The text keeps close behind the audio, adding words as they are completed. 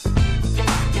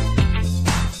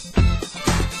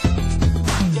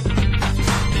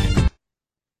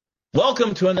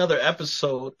Welcome to another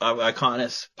episode of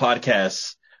iConis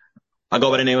podcast. I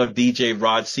go by the name of DJ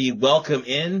Rod C. Welcome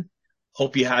in.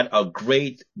 Hope you had a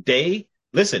great day.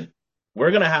 Listen,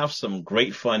 we're going to have some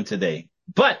great fun today,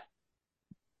 but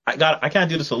I can't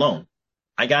do this alone.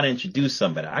 I got to introduce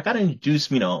somebody. I got to introduce,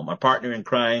 my partner in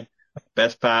crime,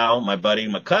 best pal, my buddy,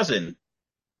 my cousin.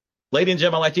 Ladies and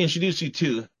gentlemen, I'd like to introduce you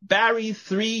to Barry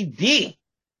 3D.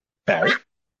 Barry.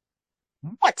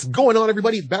 What's going on,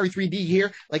 everybody? It's Barry 3D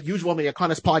here, like usual on the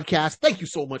iConis podcast. Thank you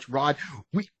so much, Rod.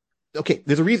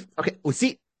 There's a reason. Okay, we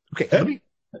see. Okay, let me.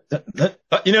 No.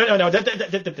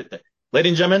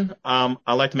 Ladies and gentlemen,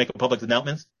 I'd like to make a public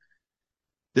announcement.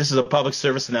 This is a public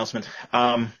service announcement.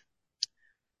 I'd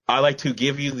like to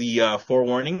give you the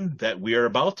forewarning that we are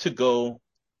about to go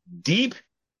deep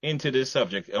into this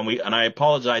subject, and I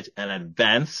apologize in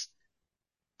advance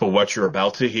for what you're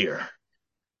about to hear.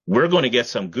 We're going to get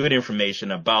some good information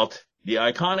about the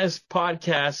iConis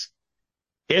podcast.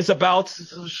 It's about,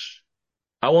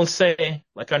 I won't say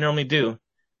like I normally do,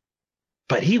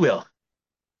 but he will.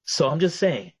 So I'm just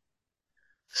saying,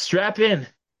 strap in.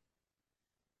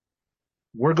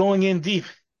 We're going in deep.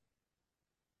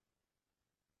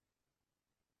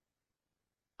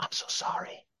 I'm so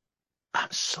sorry.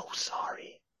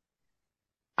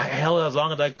 I held it as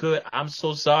long as I could. I'm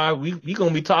so sorry. We going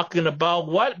to be talking about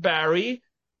what, Barry?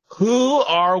 Who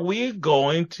are we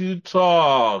going to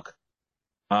talk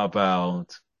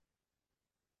about?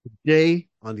 Today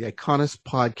on the iConis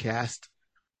podcast,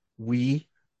 we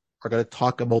are going to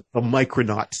talk about the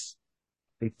Micronauts.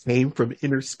 They came from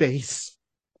inner space.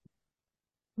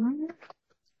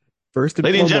 First and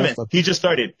Ladies and foremost, gentlemen, he just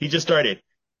started. We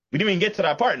didn't even get to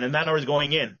that part, and the man is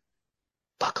going in.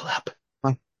 Buckle up.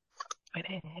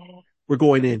 We're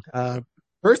going in.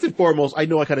 First and foremost, I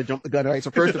know I kind of jumped the gun, right?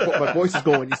 So first and foremost, my voice is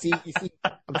going. You see,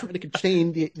 I'm trying to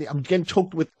contain I'm getting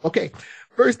choked with, okay.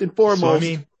 First and foremost.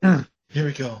 Here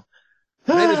we go.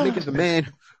 Man is making the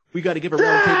man. We got to give a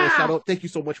round table a shout out. Thank you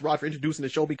so much, Rod, for introducing the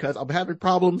show because I'm having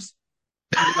problems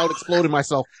without exploding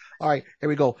myself. All right, here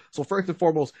we go. So first and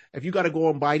foremost, if you got to go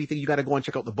and buy anything, you got to go and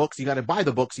check out the books. You got to buy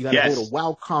the books. You got to go to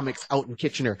Wow Comics out in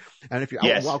Kitchener. And if you're out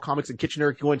in Wow Comics in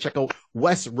Kitchener, go and check out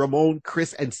Wes, Ramon,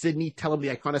 Chris, and Sydney. Tell them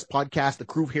the iConis podcast. The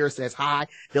crew here says hi.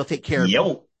 They'll take care of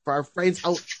you. For our friends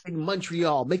out in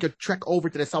Montreal, make a trek over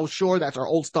to the South Shore. That's our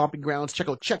old stomping grounds. Check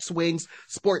out Check Swings,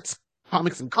 Sports,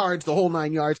 Comics and Cards, the whole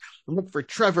 9 yards. And look for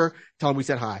Trevor. Tell him we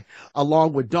said hi.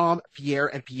 Along with Dom,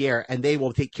 Pierre, and they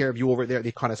will take care of you over there at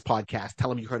the iConis podcast. Tell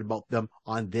them you heard about them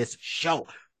on this show.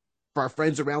 For our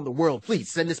friends around the world, please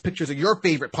send us pictures of your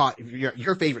favorite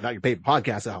your favorite, not your favorite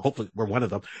podcast. Hopefully we're one of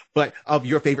them, but of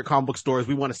your favorite comic book stores.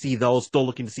 We want to see those. Still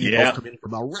looking to see those come in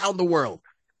from around the world.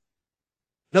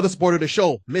 Another supporter of the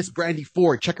show, Miss Brandy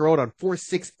Ford. Check her out on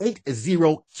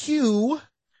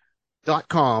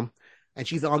 4680q.com. And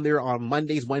she's on there on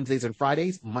Mondays, Wednesdays, and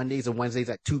Fridays. Mondays and Wednesdays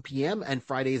at 2 p.m. and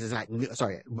Mondays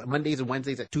and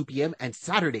Wednesdays at 2 p.m. and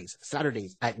Saturdays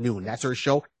at noon. That's her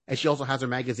show. And she also has her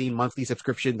magazine monthly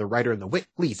subscription, The Writer and the Wit.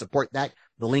 Please support that.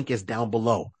 The link is down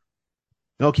below.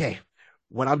 Okay.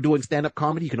 When I'm doing stand-up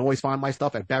comedy, you can always find my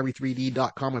stuff at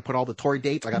barry3d.com. I put all the tour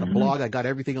dates. I got a blog. I got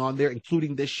everything on there,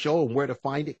 including this show and where to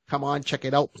find it. Come on, check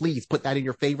it out. Please put that in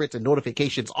your favorites and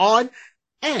notifications on.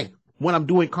 And when I'm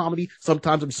doing comedy,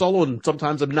 sometimes I'm solo and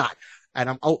sometimes I'm not. And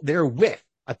I'm out there with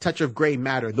A Touch of Gray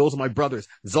Matter. Those are my brothers,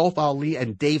 Zolf Ali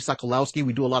and Dave Sokolowski.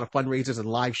 We do a lot of fundraisers and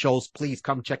live shows. Please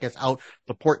come check us out.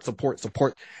 Support.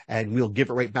 And we'll give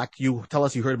it right back to you. Tell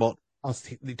us you heard about us.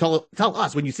 Tell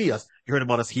us when you see us, you heard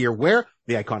about us here. Where?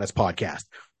 The iConis podcast.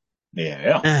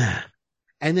 Yeah.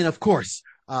 And then, of course,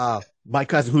 my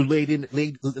cousin who led in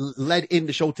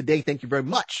the show today. Thank you very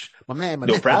much. My man, my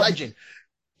legend.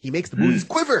 He makes the movies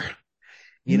quiver.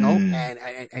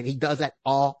 And he does that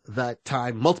all the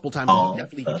time, multiple times. You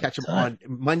definitely can catch him on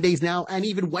Mondays now and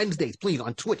even Wednesdays, please,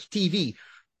 on Twitch TV.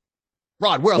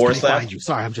 Rod, where else can I find you?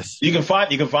 Sorry, You can find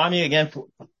me again,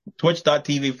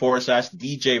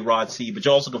 twitch.tv/DJ Rod C. But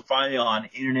you also can find me on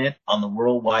the internet, on the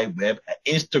World Wide Web, at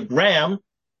Instagram.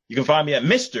 You can find me at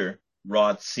Mr.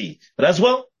 Rod C. But as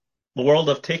well, the world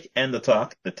of Tick and the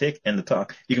Talk. You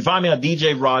can find me on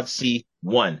DJ Rod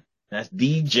C1. That's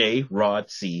DJ Rod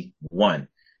C1.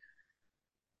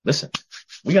 Listen,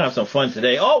 we're going to have some fun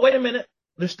today. Oh, wait a minute.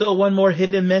 There's still one more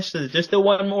hidden message. There's still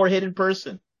one more hidden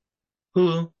person.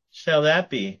 Who shall that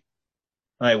be?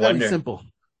 I wonder. Very simple.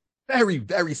 Very,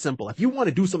 very simple. If you want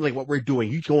to do something like what we're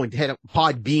doing, you go and head up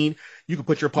Podbean. You can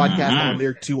put your podcast on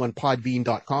there too on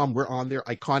podbean.com. We're on there,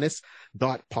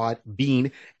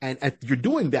 iconis.podbean. And if you're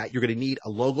doing that, you're going to need a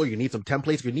logo. You need some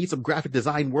templates. You need some graphic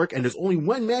design work. And there's only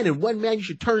one man and one man you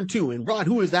should turn to. And Rod,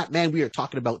 who is that man we are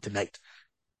talking about tonight?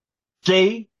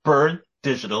 J Bird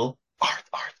Digital Art,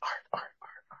 art, art,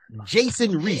 art.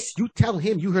 Jason Reese, you tell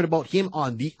him you heard about him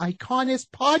on the iConis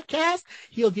podcast.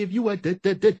 He'll give you a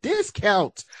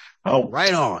discount. Oh,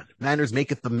 Right on. Manners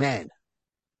maketh the man.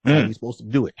 How are you supposed to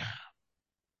do it?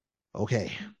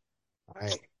 Okay. All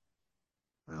right.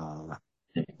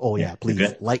 Oh yeah,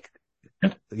 please like,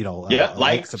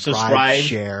 like, subscribe,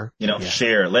 share,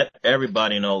 share. Let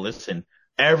everybody know. Listen,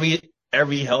 every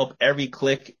help, every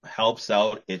click helps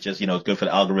out. It just, it's good for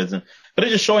the algorithm, but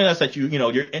it's just showing us that you're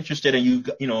interested and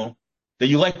that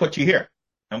you like what you hear,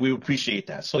 and we appreciate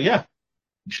that. So yeah,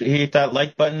 you should hit that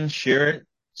like button, share it,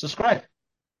 subscribe.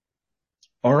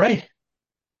 All right.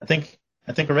 I think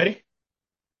we're ready.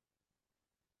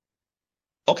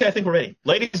 Okay, I think we're ready.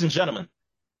 Ladies and gentlemen,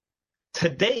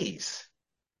 today's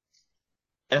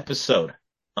episode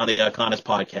on the iConis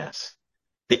podcast,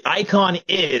 the icon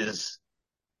is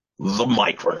the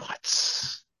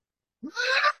Micronauts.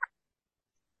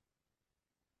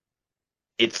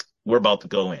 We're about to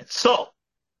go in. So,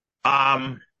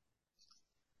 as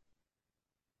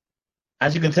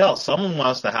you can tell, someone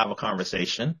wants to have a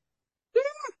conversation.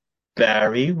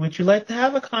 Barry, would you like to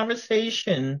have a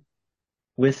conversation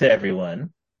with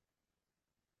everyone?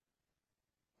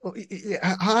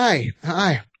 Hi.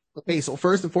 Okay, so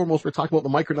first and foremost, we're talking about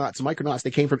the Micronauts. The Micronauts,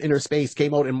 they came from inner space,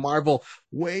 came out in Marvel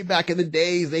way back in the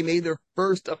days. They made their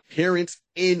first appearance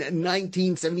in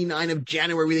 1979 of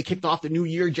January. They kicked off the new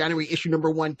year. January issue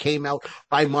number 1 came out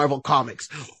by Marvel Comics.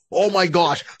 Oh my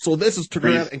gosh. So this is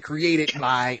turned and created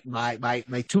by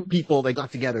two people that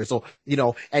got together. So,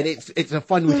 and it's a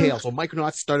fun new tale. So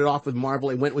Micronauts started off with Marvel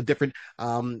and went with different,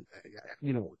 comic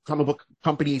book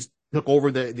companies took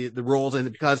over the roles and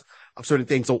because of certain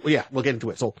things. So yeah, we'll get into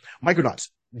it. So Micronauts,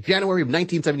 January of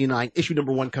 1979, issue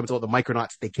number 1 comes out. The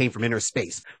Micronauts, they came from inner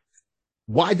space.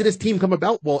 Why did this team come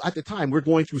about? Well, at the time, we're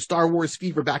going through Star Wars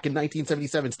fever back in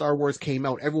 1977. Star Wars came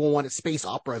out. Everyone wanted space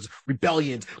operas,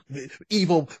 rebellions,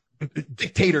 evil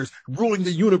dictators ruling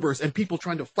the universe, and people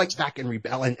trying to fight back and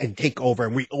rebel and take over.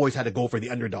 And we always had to go for the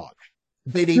underdog.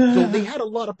 So they had a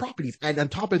lot of properties. And on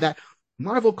top of that,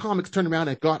 Marvel Comics turned around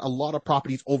and got a lot of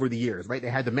properties over the years, right? They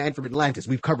had The Man from Atlantis.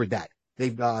 We've covered that.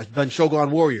 They've done Shogun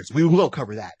Warriors. We will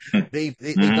cover that. They've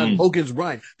done Logan's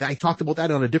Run. I talked about that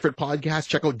on a different podcast.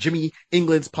 Check out Jimmy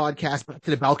England's podcast, Back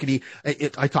to the Balcony.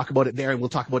 I talk about it there, and we'll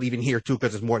talk about it even here, too,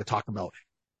 because there's more to talk about.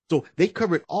 So they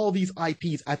covered all these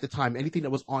IPs at the time. Anything that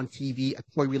was on TV,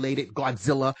 toy-related,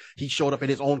 Godzilla. He showed up in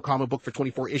his own comic book for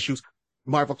 24 issues.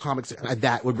 Marvel Comics had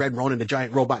that with Red Ronin, the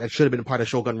giant robot that should have been a part of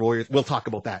Shogun Warriors. We'll talk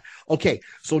about that. Okay,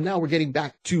 so now we're getting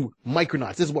back to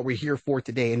Micronauts. This is what we're here for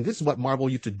today, and this is what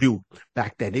Marvel used to do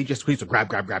back then. They used to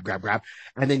grab,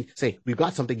 and then say, we've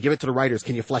got something, give it to the writers.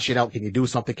 Can you flesh it out? Can you do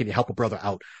something? Can you help a brother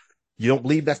out? You don't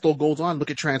believe that still goes on? Look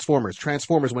at Transformers.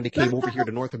 Transformers, when they came over here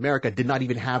to North America, did not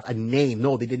even have a name.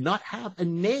 No, they did not have a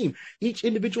name. Each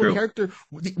individual character,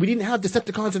 we didn't have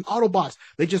Decepticons and Autobots.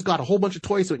 They just got a whole bunch of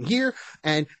toys in here,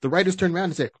 and the writers turned around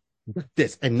and said,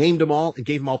 this, and named them all and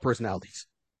gave them all personalities.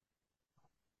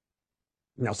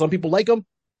 Now, some people like them,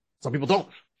 some people don't.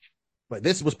 But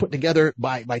this was put together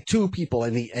by two people,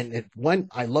 and one,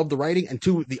 I love the writing, and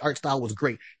two, the art style was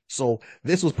great. So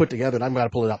this was put together, and I'm going to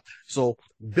pull it up. So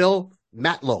Bill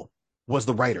Matlow was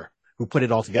the writer who put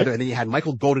it all together, and then you had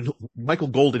Michael Golden,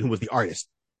 who was the artist.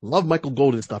 Love Michael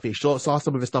Golden stuff. He saw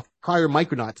some of his stuff prior to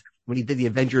Micronauts when he did the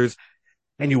Avengers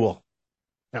annual.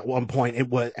 At one point, it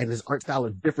was, and his art style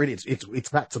is different. It's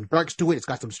got some darks to it. It's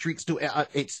got some streaks to it.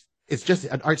 It's just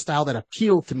an art style that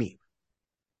appealed to me.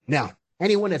 Now,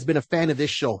 anyone that's been a fan of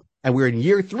this show, and we're in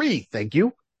year 3, thank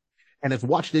you, and has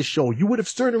watched this show, you would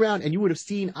have turned around and you would have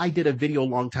seen, I did a video a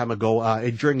long time ago,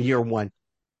 during year 1,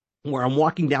 where I'm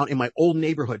walking down in my old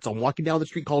neighborhood. So I'm walking down the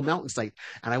street called Mountainside,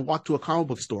 and I walk to a comic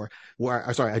book store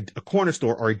a corner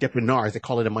store, or a dépanneur, as they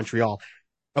call it in Montreal,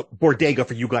 a bodega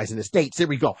for you guys in the States. There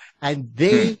we go. And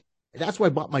that's where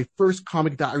I bought my first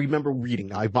comic that I remember reading.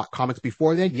 Now, I bought comics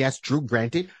before then. Yes, true,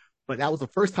 granted. But that was the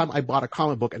first time I bought a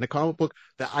comic book, and the comic book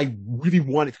that I really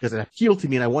wanted because it appealed to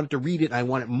me, and I wanted to read it, and I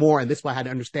wanted more. And this is why I had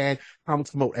to understand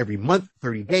comics come out every month,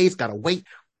 30 days, got to wait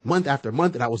month after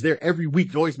month. And I was there every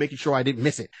week, always making sure I didn't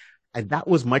miss it. And that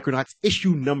was Micronauts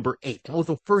issue number 8. That was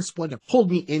the first one that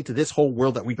pulled me into this whole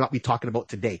world that we got me talking about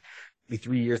today. Me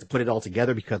 3 years to put it all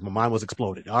together because my mind was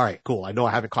exploded. All right, cool. I know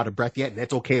I haven't caught a breath yet, and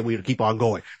that's okay. We're going to keep on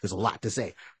going. There's a lot to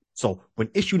say. So when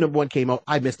issue number 1 came out,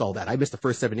 I missed all that. I missed the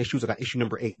first 7 issues. I got issue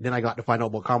number 8. Then I got to find out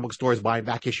about comic book stores, buying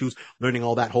back issues, learning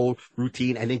all that whole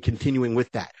routine, and then continuing with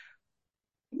that.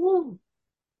 Woo.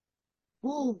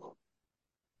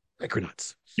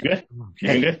 Micronauts. You good?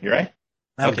 You good? You right?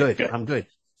 I'm good. I'm good.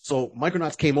 So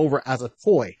Micronauts came over as a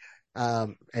toy.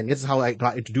 And this is how I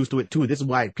got introduced to it too. This is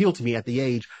why it appealed to me at the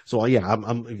age. So yeah,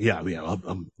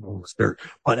 I'm scared,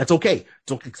 but that's okay.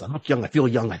 It's okay because I look young. I feel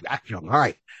young. I act young. All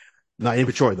right. Not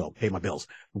immature though. Pay my bills.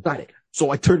 Got it.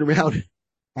 So I turned around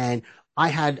and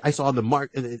I saw the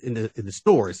mark in the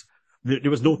stores.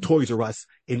 There was no Toys R Us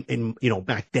in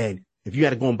back then. If you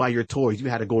had to go and buy your toys, you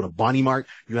had to go to Bonnie Mart.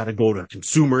 You had to go to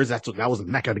Consumers. That was a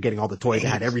mecca to getting all the toys. They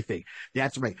had everything.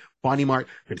 That's right. Bonnie Mart,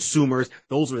 Consumers.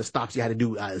 Those were the stops you had to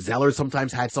do. Zellers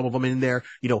sometimes had some of them in there.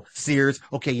 Sears.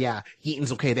 Okay, yeah.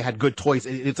 Eaton's. Okay, they had good toys.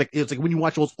 It's like when you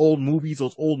watch those old movies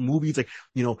like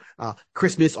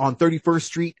Christmas on 34th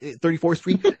Street,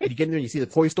 and you get in there and you see the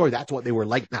toy store. That's what they were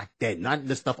like back then. Not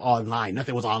the stuff online.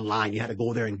 Nothing was online. You had to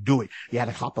go there and do it. You had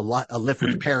to hop a lift with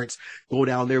your parents. Go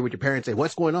down there with your parents. Say,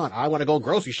 what's going on? I want to go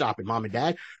grocery shopping, Mom and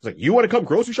Dad. It's like, you want to come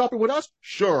grocery shopping with us?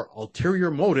 Sure.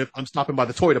 Ulterior motive. I'm stopping by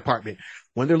the toy department.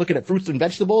 When they're looking at fruits and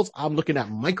vegetables, I'm looking at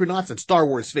Micronauts and Star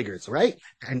Wars figures, right?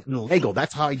 And Lego.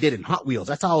 That's how I did it. Hot Wheels.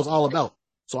 That's how I was all about.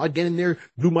 So I'd get in there,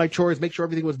 do my chores, make sure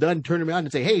everything was done, turn around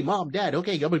and say, hey, Mom, Dad,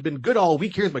 okay, I've been good all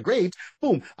week. Here's my grades.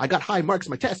 Boom. I got high marks in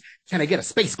my test. Can I get a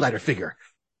space glider figure?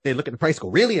 They look at the price, go,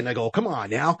 really? And I go, come on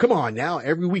now.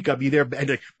 Every week I'll be there. And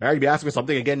like, Mary, be asking for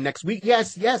something again next week.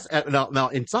 Yes. Now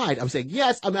inside, I'm saying,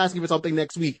 yes, I'm asking for something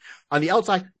next week. On the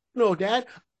outside, no, Dad,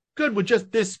 good with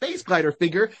just this space glider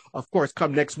figure. Of course,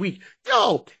 come next week.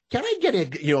 Yo, can I get a,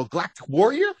 Galactic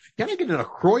Warrior? Can I get a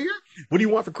Croyer? What do you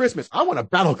want for Christmas? I want a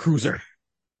battle cruiser.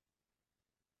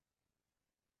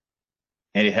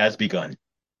 And it has begun.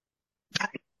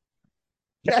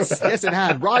 Yes, it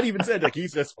had. Rod even said, like, he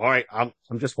says, all right, I'm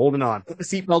just holding on. Put the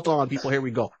seatbelt on, people. Here we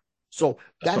go. So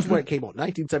that's when it came out,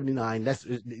 1979.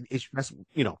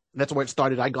 That's where it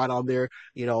started. I got on there,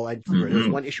 there's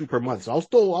one issue per month. So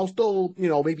I'll still,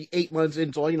 maybe 8 months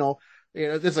in. So,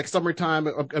 it's like summertime,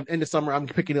 end of summer, I'm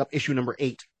picking up issue number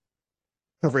 8.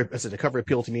 The cover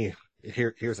appealed to me.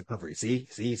 Here's a cover. See,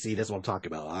 that's what I'm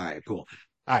talking about. All right, cool.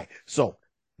 All right. So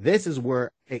this is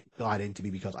where it got into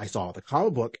me because I saw the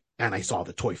comic book and I saw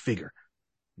the toy figure.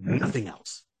 Nothing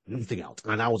else.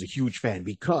 And I was a huge fan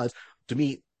because to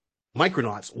me,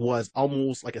 Micronauts was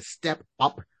almost like a step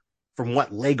up from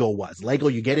what Lego was. Lego,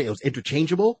 you get it? It was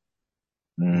interchangeable.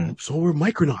 So were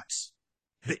Micronauts.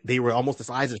 They were almost the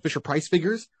size of Fisher-Price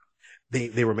figures.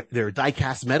 They were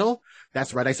die-cast metal.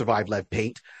 That's right. I survived lead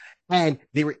paint. And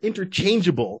they were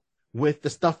interchangeable with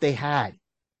the stuff they had.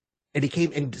 And it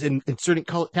came in certain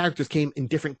characters came in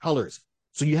different colors.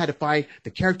 So you had to find the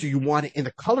character you wanted in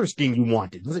the color scheme you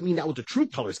wanted. Doesn't mean that was the true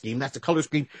color scheme. That's the color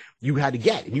scheme you had to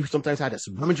get. And you sometimes had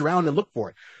to rummage around and look for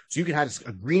it. So you could have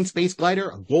a green space glider,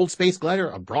 a gold space glider,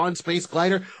 a bronze space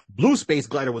glider, blue space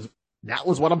glider that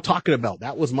was what I'm talking about.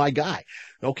 That was my guy.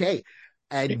 Okay.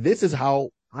 And this is how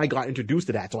I got introduced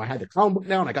to that. So I had the comic book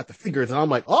now and I got the figures and I'm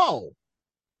like, oh,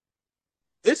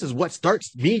 this is what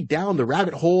starts me down the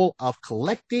rabbit hole of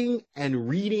collecting and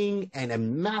reading and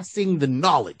amassing the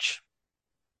knowledge.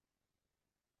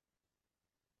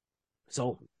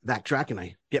 So backtrack and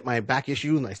I get my back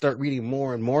issue and I start reading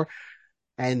more and more.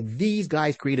 And these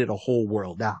guys created a whole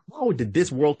world. Now, how did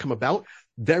this world come about?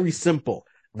 Very simple.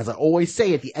 As I always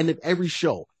say at the end of every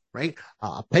show, right?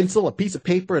 A pencil, a piece of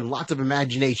paper, and lots of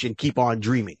imagination. Keep on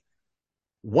dreaming.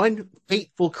 One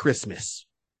fateful Christmas,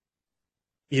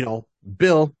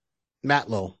 Bill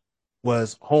Matlow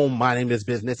was home minding his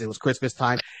business. It was Christmas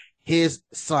time. His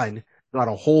son got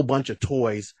a whole bunch of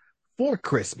toys for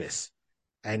Christmas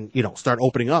and, start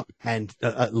opening up. And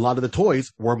a lot of the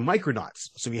toys were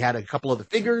Micronauts. So he had a couple of the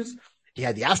figures. He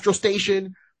had the Astro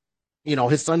Station.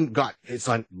 His son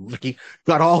Ricky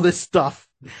got all this stuff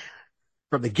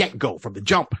from the get-go, from the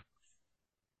jump.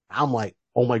 I'm like,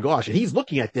 oh my gosh. And he's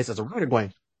looking at this as a writer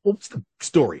going, well, what's the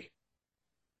story?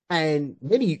 And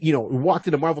then he, walked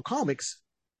into Marvel Comics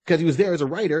because he was there as a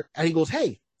writer and he goes,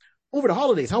 hey, over the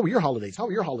holidays, how were your holidays?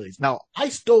 Now,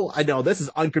 I know this is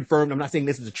unconfirmed. I'm not saying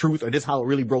this is the truth or this is how it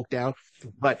really broke down,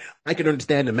 but I can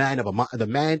understand the mind of a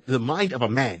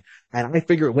man. And I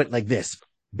figure it went like this.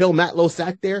 Bill Matlow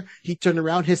sat there. He turned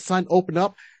around. His son opened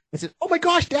up and said, oh my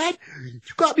gosh, Dad, you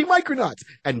got me Micronauts.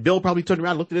 And Bill probably turned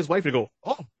around and looked at his wife and go,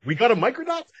 oh, we got a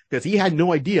Micronauts? Because he had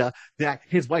no idea that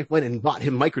his wife went and got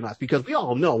him Micronauts. Because we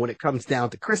all know when it comes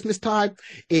down to Christmas time,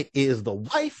 it is the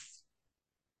wife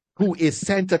who is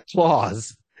Santa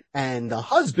Claus. And the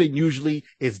husband usually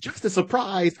is just as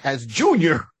surprised as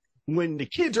Junior when the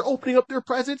kids are opening up their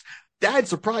presents. Dad's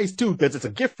surprised too because it's a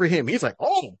gift for him. He's like,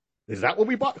 oh, is that what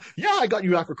we bought? Yeah, I got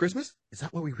you out for Christmas. Is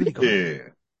that what we really got? Yeah.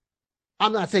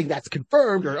 I'm not saying that's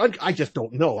confirmed I just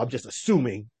don't know. I'm just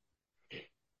assuming.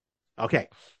 Okay.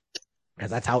 Because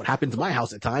that's how it happens in my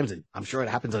house at times, and I'm sure it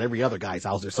happens at every other guy's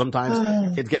house. There's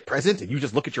sometimes kids get presents, and you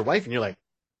just look at your wife, and you're like,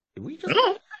 "Did we just?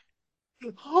 Oh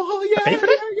I pay for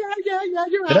that? yeah.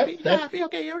 You're Did happy, I? you're happy.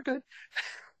 Okay, you're good."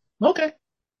 Okay. You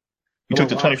Well, took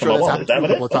the I'm 20 from sure my that's wallet. Is happened to that you a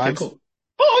what it? couple of Okay, times. cool.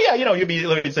 Oh yeah, you'd be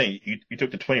literally saying you took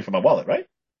the 20 from my wallet, right?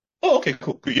 Oh, okay,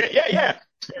 cool. Yeah.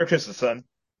 Merry Christmas, son.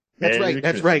 That's Merry right.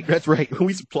 That's Christmas. right. That's right.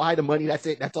 We supply the money. That's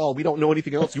it. That's all. We don't know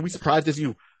anything else. You'll be surprised as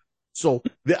you. So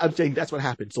I'm saying that's what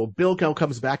happened. So Bill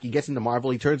comes back. He gets into Marvel.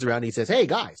 He turns around and he says, "Hey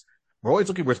guys, we're always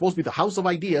looking. We're supposed to be the house of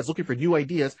ideas, looking for new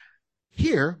ideas.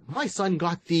 Here, my son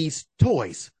got these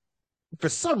toys. For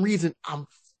some reason, I'm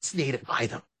fascinated by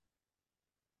them.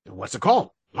 And what's it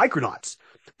called? Micronauts.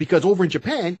 Because over in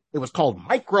Japan, it was called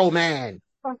Microman.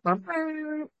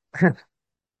 It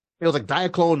was like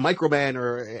Diaclone,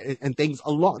 Microman, and things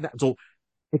along that. So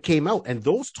it came out, and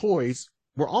those toys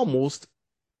were almost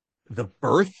the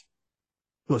birth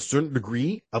to a certain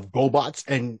degree of GoBots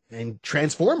and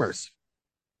Transformers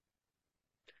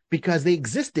because they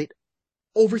existed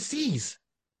overseas.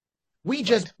 We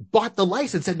just bought the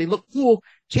license and they look cool,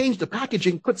 changed the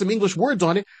packaging, put some English words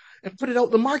on it, and put it out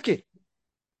in the market.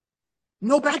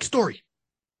 No backstory.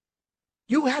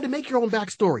 You had to make your own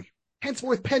backstory.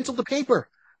 Henceforth, pencil to paper.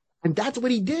 And that's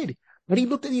what he did. When he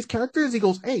looked at these characters, he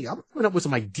goes, "Hey, I'm coming up with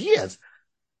some ideas."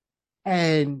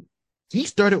 And he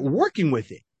started working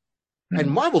with it. And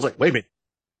Marvel's like, "Wait a minute,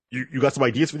 you got some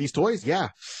ideas for these toys?" "Yeah."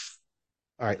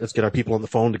 "All right, let's get our people on the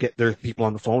phone to get their people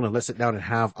on the phone and let's sit down and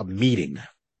have a meeting."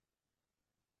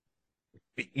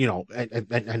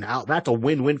 And now that's a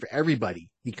win-win for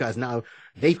everybody because now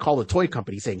they call the toy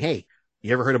company saying, "Hey,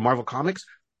 you ever heard of Marvel Comics?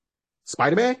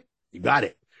 Spider-Man? You got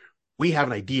it. We have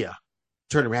an idea.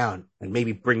 Turn around and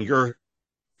maybe bring your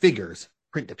figures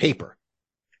print to paper."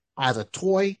 As a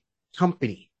toy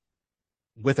company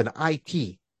with an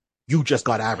IP, you just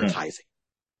got advertising.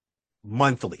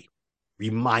 Monthly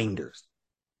reminders.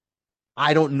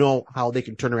 I don't know how they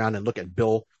can turn around and look at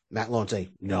Bill Matlow and say,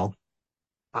 no.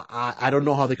 I don't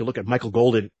know how they can look at Michael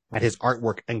Golden at his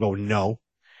artwork and go, no.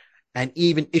 And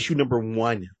even issue number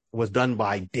 1 was done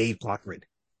by Dave Cockrum.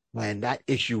 And that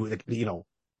issue,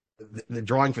 the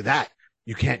drawing for that,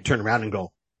 you can't turn around and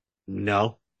go,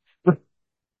 no.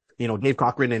 Dave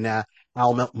Cockrum and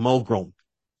Al Mulgrew.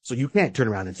 So you can't turn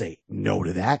around and say no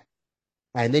to that.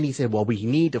 And then he said, well, we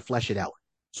need to flesh it out.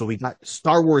 So we got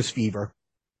Star Wars fever.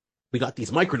 We got these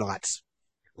Micronauts.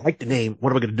 Like the name,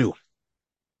 what are we going to do?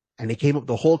 And they came up with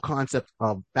the whole concept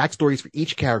of backstories for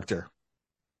each character.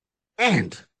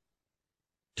 And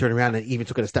turn around and even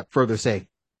took it a step further, say,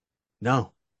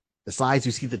 no, the size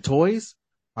you see the toys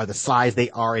are the size they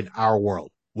are in our world.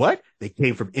 What? They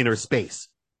came from inner space.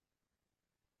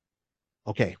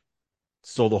 Okay.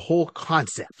 So the whole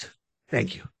concept,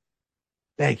 thank you.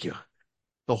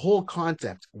 The whole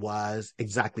concept was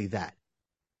exactly that.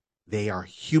 They are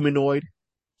humanoid,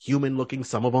 human looking,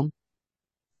 some of them,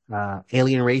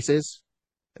 alien races.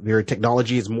 Their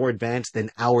technology is more advanced than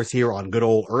ours here on good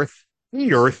old Earth.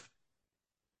 The Earth.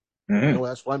 No,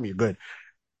 that's why you're good.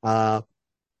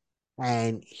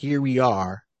 And here we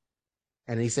are.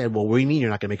 And he said, well, what do you mean you're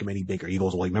not going to make them any bigger? He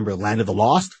goes, well, remember Land of the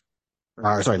Lost?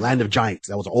 Land of Giants.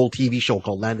 That was an old TV show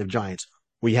called Land of Giants.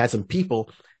 We had some people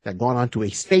that gone onto a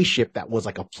spaceship that was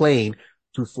like a plane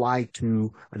to fly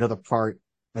to another part.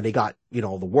 And they got, the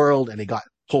world and they got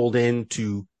pulled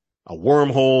into a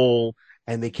wormhole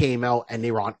and they came out and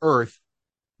they were on Earth.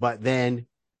 But then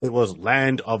it was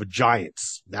Land of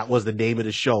Giants. That was the name of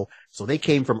the show. So they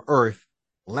came from Earth,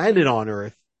 landed on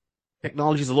Earth.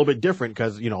 Technology is a little bit different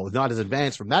because, it's not as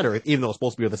advanced from that Earth, even though it's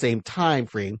supposed to be at the same time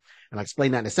frame. And I'll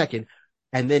explain that in a second.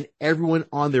 And then everyone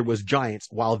on there was giants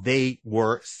while they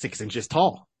were 6 inches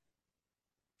tall,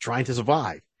 trying to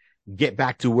survive, get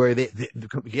back to where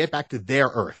get back to their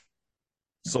Earth.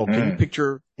 So can you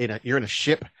picture you're in a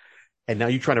ship and now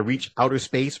you're trying to reach outer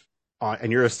space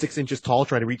and you're 6 inches tall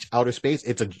trying to reach outer space.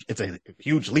 It's a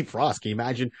huge leap for us. Can you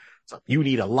imagine? So you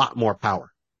need a lot more power.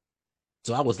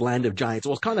 So that was Land of Giants. It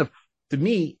was kind of, to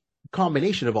me, a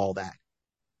combination of all that.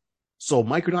 So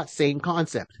Micronauts, same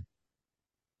concept.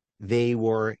 They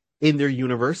were in their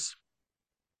universe.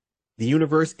 The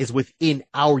universe is within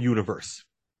our universe.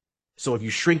 So if you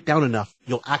shrink down enough,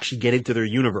 you'll actually get into their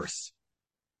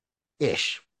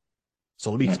universe-ish.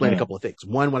 So let me explain a couple of things.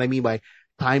 One, what I mean by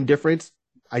time difference,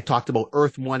 I talked about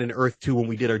Earth 1 and Earth 2 when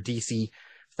we did our DC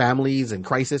families and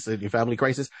crisis, family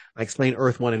crisis. I explained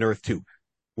Earth 1 and Earth 2,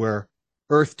 where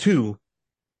Earth 2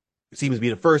 seems to be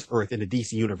the first Earth in the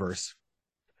DC universe.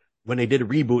 When they did a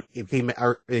reboot,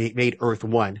 it made Earth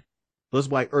 1. This is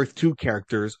why Earth 2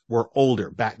 characters were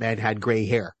older. Batman had gray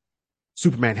hair.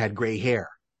 Superman had gray hair.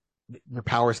 Their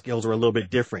power skills were a little bit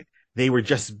different. they were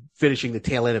just finishing the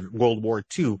tail end of World War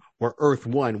II, where Earth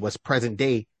 1 was present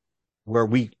day, where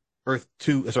World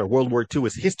War II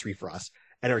is history for us,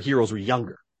 and our heroes were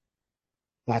younger.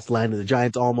 That's Land of the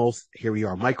Giants almost. Here we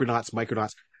are, Micronauts.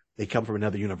 Micronauts, they come from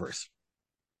another universe.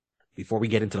 Before we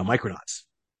get into the Micronauts,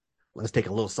 let's take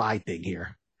a little side thing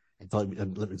here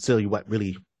and let me tell you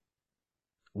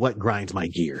what grinds my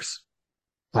gears.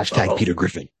 Hashtag Peter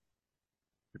Griffin.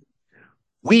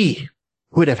 We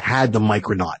would have had the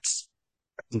Micronauts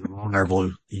in the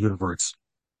Marvel universe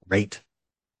right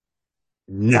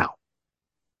now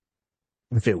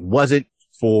if it wasn't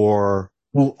for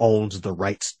who owns the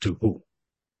rights to who.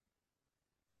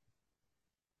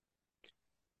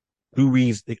 Two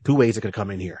ways it could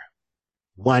come in here.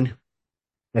 One,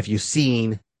 if you've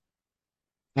seen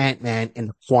Ant-Man in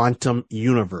the quantum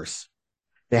universe,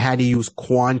 they had to use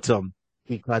quantum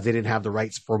because they didn't have the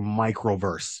rights for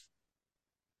microverse.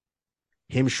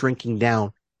 Him shrinking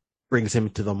down brings him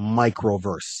to the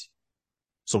microverse.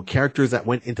 So characters that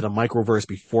went into the microverse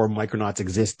before Micronauts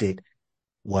existed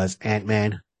was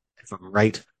Ant-Man, if I'm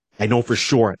right. I know for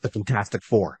sure the Fantastic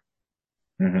Four.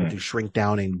 Mm-hmm. To shrink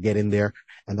down and get in there.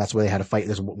 And that's where they had to fight.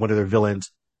 This one of their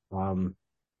villains. Was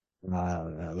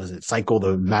it Psycho,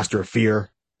 the Master of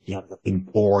Fear? He had the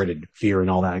board and fear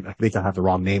and all that. I think I have the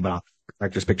wrong name, but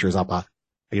character's picture is up. My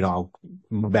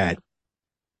bad.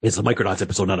 It's a Micronauts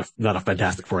episode, not a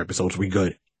Fantastic Four episode, so we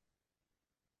good.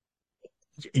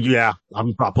 Yeah,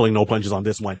 I'm not pulling no punches on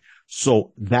this one.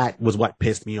 So that was what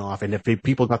pissed me off. And if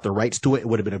people got the rights to it, it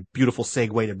would have been a beautiful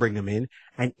segue to bring them in.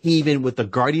 And even with the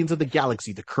Guardians of the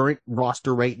Galaxy, the current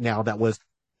roster right now that was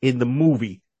in the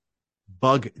movie,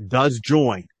 Bug does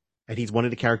join. And he's one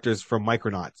of the characters from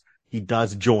Micronauts. He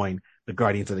does join the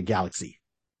Guardians of the Galaxy.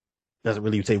 Doesn't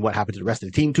really say what happened to the rest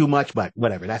of the team too much, but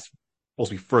whatever. That's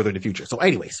supposed to be further in the future. So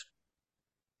anyways,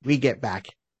 we get back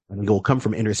and we go come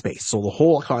from inner space. So the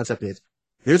whole concept is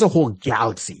there's a whole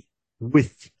galaxy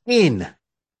within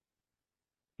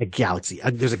a galaxy.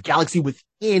 There's a galaxy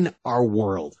within our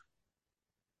world.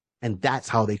 And that's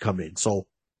how they come in. So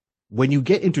when you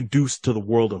get introduced to the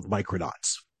world of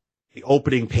Micronauts, the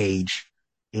opening page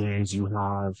is you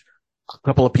have a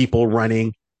couple of people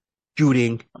running,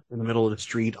 shooting in the middle of the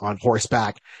street on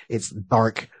horseback. It's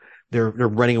dark. They're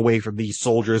running away from these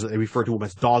soldiers. They refer to them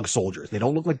as dog soldiers. They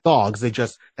don't look like dogs.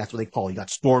 That's what they call it. You got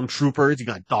stormtroopers. You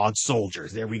got dog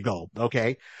soldiers. There we go.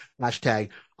 Okay.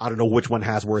 Hashtag, I don't know which one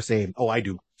has worse aim. Oh, I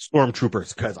do.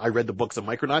 Stormtroopers, because I read the books of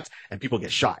Micronauts and people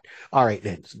get shot. All right,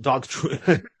 then.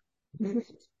 The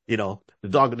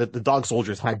dog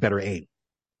soldiers had better aim.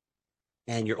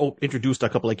 And you're introduced to a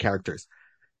couple of characters.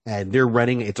 And they're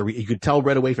running. You could tell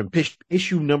right away from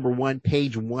issue number 1,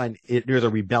 page 1, there's a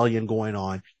rebellion going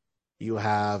on. You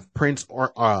have Prince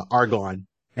Argon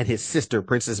and his sister,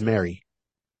 Princess Mary,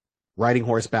 riding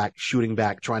horseback, shooting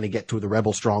back, trying to get to the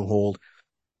rebel stronghold.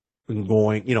 And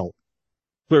going,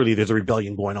 clearly there's a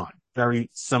rebellion going on.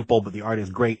 Very simple, but the art is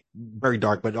great. Very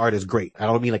dark, but the art is great. I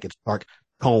don't mean like it's dark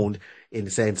toned in the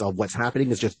sense of what's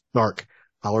happening. It's just dark,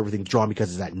 how everything's drawn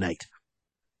because it's at night.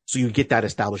 So you get that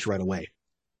established right away.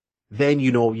 Then,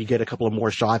 you get a couple of more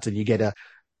shots and you get a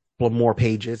couple of more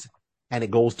pages. And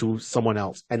it goes to someone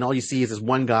else. And all you see is this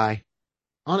one guy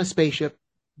on a spaceship,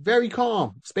 very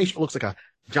calm. Spaceship looks like a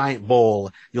giant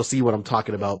bowl. You'll see what I'm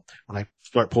talking about when I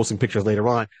start posting pictures later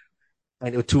on.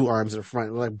 And with 2 arms in the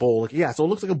front, like bowl. Yeah, so it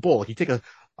looks like a bowl. Like you take a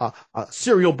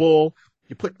cereal bowl,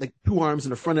 you put like 2 arms in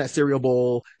the front of that cereal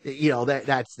bowl.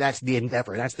 That's the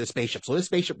Endeavor. That's the spaceship. So this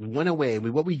spaceship went away.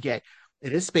 What we get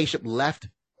is this spaceship left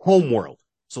homeworld.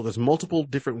 So there's multiple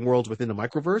different worlds within the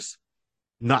microverse,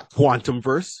 not quantum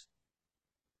verse.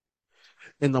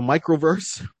 In the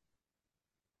microverse,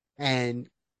 and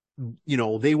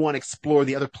they want to explore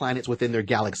the other planets within their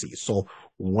galaxy. So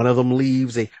one of them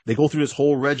leaves. They go through this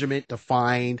whole regiment to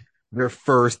find their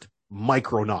first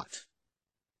Micronaut.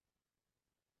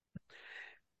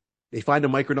 They find a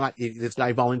Micronaut. This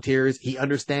guy volunteers. He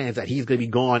understands that he's going to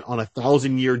be gone on a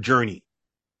 1,000-year journey,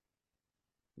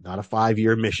 not a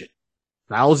 5-year mission.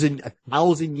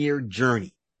 1,000-year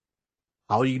journey.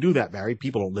 How do you do that, Barry?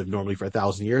 People don't live normally for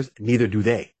 1,000 years. Neither do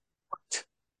they. But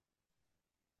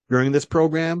during this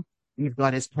program, we've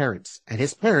got his parents. And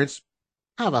his parents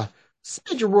have a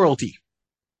smidge of royalty.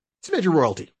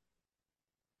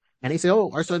 And they say,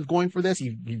 oh, our son's going for this.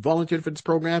 He volunteered for this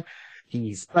program.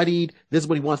 He studied. This is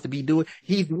what he wants to be doing.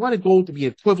 He wanted to go to be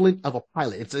equivalent of a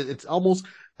pilot. It's almost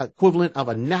equivalent of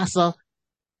a NASA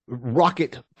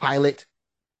rocket pilot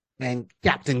and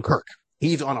Captain Kirk.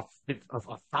 He's on a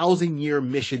 1,000-year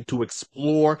mission to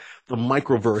explore the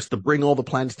microverse, to bring all the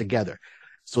planets together.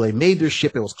 So they made their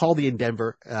ship. It was called the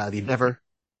Endeavor. It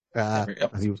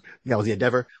was the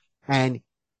Endeavor. And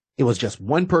it was just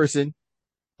one person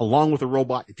along with a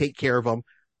robot to take care of him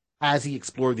as he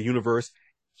explored the universe.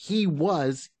 He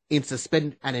was in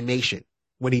suspended animation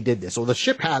when he did this. So the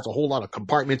ship has a whole lot of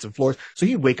compartments and floors. So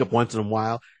he'd wake up once in a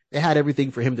while. They had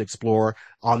everything for him to explore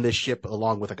on this ship,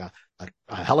 along with like a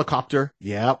helicopter.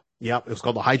 Yep. It was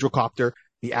called the hydrocopter,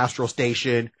 the Astro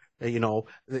Station,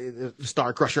 the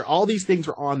Star Crusher. All these things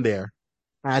were on there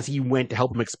as he went to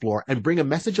help him explore and bring a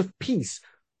message of peace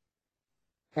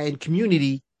and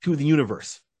community to the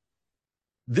universe.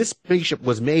 This spaceship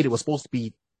was made, it was supposed to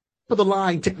be for the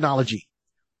line technology.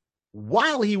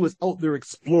 While he was out there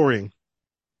exploring,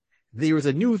 there was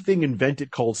a new thing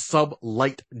invented called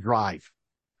sublight drive.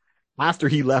 After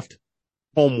he left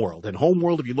Homeworld. And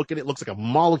Homeworld, if you look at it, looks like a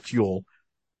molecule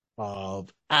of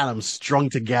atoms strung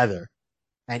together.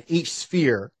 And each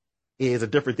sphere is a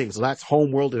different thing. So that's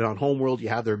Homeworld. And on Homeworld, you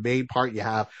have their main part. You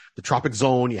have the tropic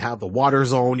zone. You have the water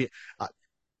zone.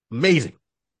 Amazing.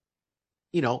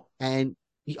 And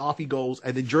off he goes.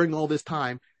 And then during all this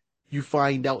time, you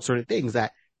find out certain things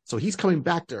so he's coming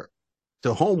back to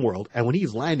Homeworld. And when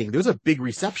he's landing, there's a big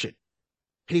reception.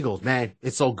 And he goes, man,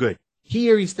 it's so good.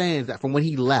 Here he stands that from when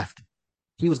he left,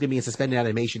 he was going to be in suspended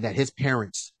animation, that his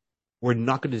parents were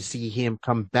not going to see him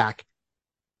come back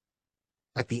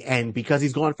at the end because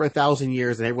he's gone for 1,000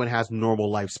 years and everyone has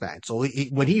normal lifespan. So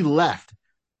when he left,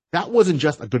 that wasn't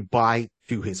just a goodbye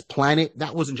to his planet.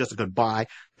 That wasn't just a goodbye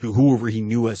to whoever he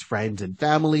knew as friends and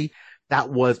family. That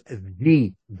was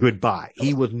the goodbye.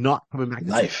 He was not coming back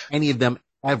to see any of them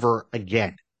ever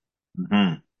again.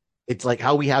 Mm-hmm. It's like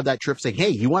how we have that trip saying, hey,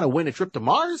 you want to win a trip to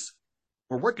Mars?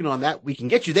 We're working on that. We can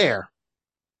get you there.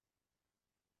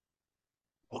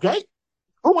 Okay?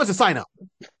 Who wants to sign up?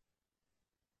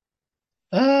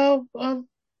 When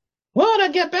would I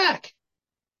get back?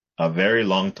 A very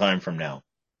long time from now.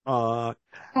 How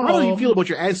do you feel about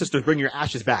your ancestors bringing your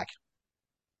ashes back?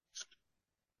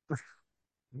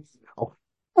 Who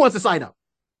wants to sign up?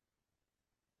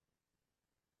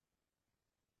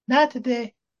 Not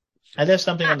today. I left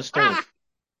something on the stove.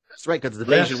 That's right, because it's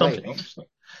the Bayesian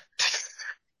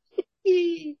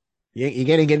way. You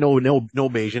can't get no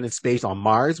Bayesian. It's space on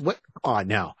Mars. What? Come on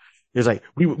now. It's like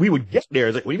we would get there.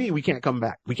 It's like, what do you mean we can't come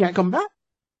back? We can't come back?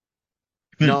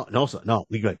 No, sir. No,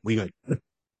 we good. We good.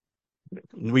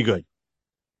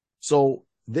 So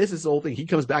this is the whole thing. He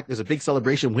comes back. There's a big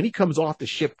celebration. When he comes off the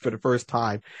ship for the first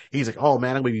time, he's like, oh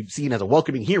man, I'm going to be seen as a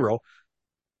welcoming hero.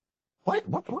 Why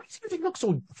does everything look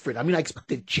so different? I mean, I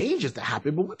expected changes to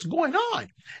happen, but what's going on?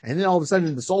 And then all of a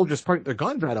sudden the soldiers point their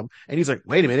guns at him and he's like,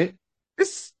 wait a minute.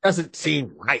 This doesn't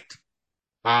seem right.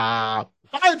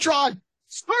 Firetron,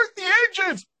 start the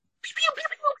engines. Pew, pew, pew,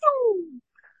 pew, pew.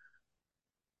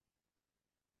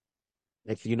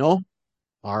 Next thing you know,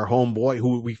 our homeboy,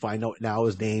 who we find out now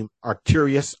is named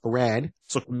Arcturus Rand.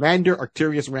 So Commander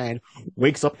Arcturus Rand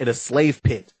wakes up in a slave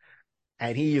pit.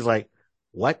 And he's like,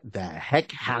 what the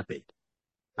heck happened?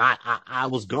 I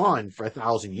was gone for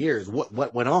 1,000 years.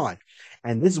 What went on?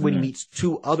 And this is when he meets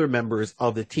two other members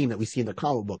of the team that we see in the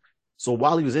comic book. So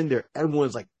while he was in there, everyone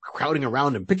was like crowding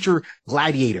around him. Picture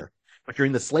Gladiator, but you're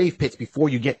in the slave pits before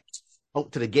you get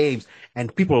out to the games,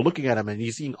 and people are looking at him, and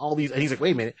he's seeing all these, and he's like,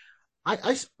 wait a minute,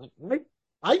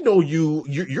 I know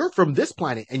you're from this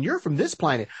planet, and you're from this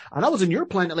planet, and I was in your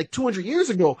planet like 200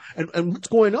 years ago, and what's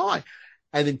going on?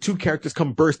 And then two characters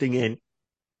come bursting in,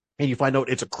 and you find out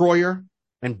it's a Croyer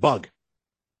and Bug,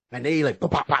 and they like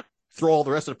pop, pop, pop, throw all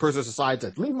the rest of the prisoners aside,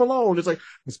 says, leave him alone. It's like,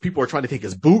 these people are trying to take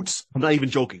his boots. I'm not even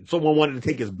joking. Someone wanted to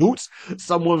take his boots.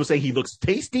 Someone was saying he looks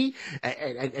tasty.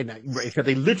 And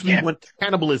they literally went to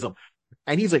cannibalism.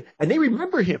 And he's like, and they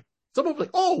remember him. Someone was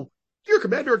like, oh, you're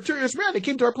Commander Arcturus Rand. They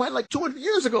came to our planet like 200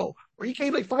 years ago. Or he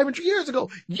came like 500 years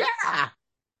ago. Yeah.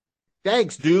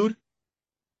 Thanks, dude.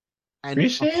 And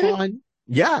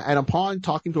upon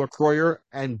talking to a Croyer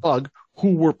and Bug,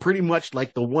 who were pretty much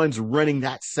like the ones running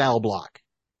that cell block.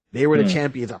 They were the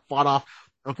champions that fought off.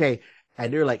 Okay.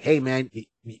 And they're like, hey man,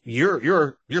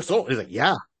 you're so, he's like,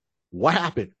 yeah, what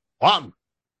happened?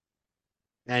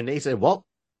 And they said, well,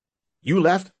 you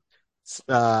left,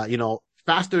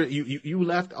 faster. You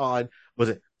left on, was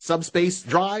it subspace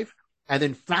drive? And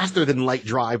then faster than light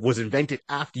drive was invented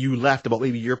after you left about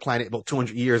maybe your planet about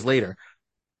 200 years later.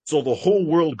 So the whole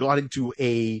world got into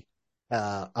a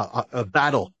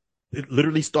battle. It,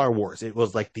 literally Star Wars. It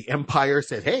was like the Empire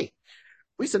said, hey,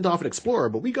 we sent off an explorer,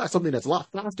 but we got something that's a lot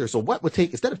faster. So what would take,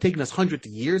 instead of taking us hundreds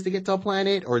of years to get to a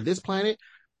planet or this planet,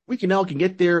 we can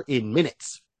get there in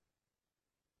minutes.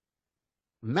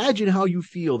 Imagine how you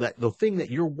feel that the thing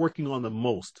that you're working on the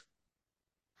most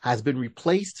has been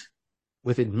replaced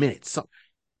within minutes. So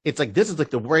it's like this is like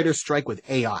the writer's strike with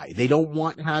AI. They don't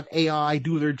want to have AI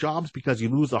do their jobs because you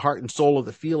lose the heart and soul of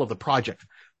the feel of the project.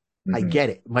 I get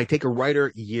it. It might take a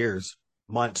writer years,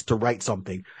 months to write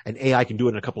something, and AI can do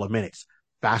it in a couple of minutes.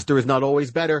 Faster is not always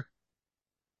better.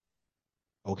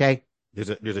 Okay? There's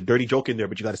a dirty joke in there,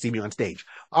 but you got to see me on stage.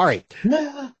 All right.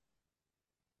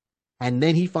 And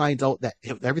then he finds out that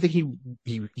everything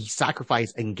he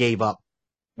sacrificed and gave up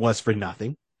was for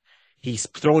nothing. He's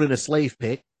thrown in a slave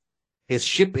pit. His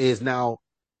ship is now,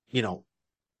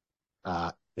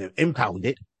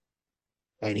 impounded.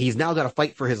 And he's now got to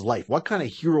fight for his life. What kind of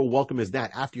hero welcome is that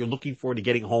after you're looking forward to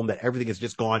getting home that everything has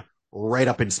just gone right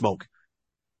up in smoke?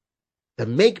 To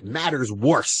make matters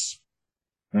worse.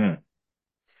 You're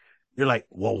like,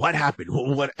 well, what happened?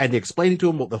 What? And they explain to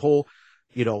him what the whole,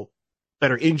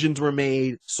 better engines were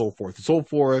made, so forth and so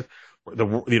forth.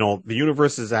 The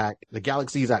universe is the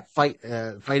galaxy is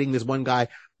fighting this one guy,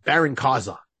 Baron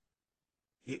Kaza.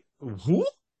 Who?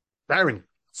 Baron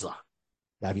Kaza.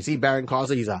 Now, if you see Baron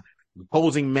Kaza, he's a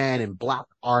imposing man in black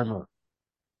armor.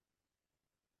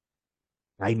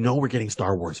 I know we're getting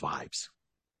Star Wars vibes.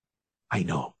 I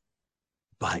know.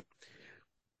 But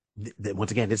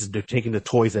once again, they're taking the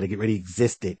toys that already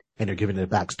existed and they're giving it a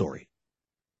backstory.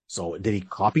 So did he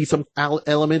copy some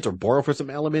elements or borrow for some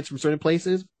elements from certain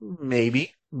places?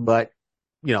 Maybe. But,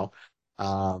 what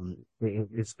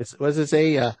does it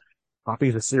say? Copy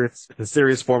is a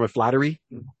serious form of flattery.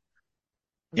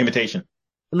 Imitation.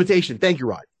 Thank you,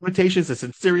 Rod. Imitation is a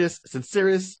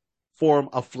sincerest form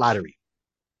of flattery.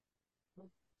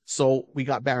 So we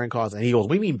got Baron Kaza, and he goes, "What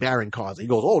do you mean Baron Kaza?" He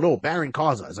goes, "Oh no, Baron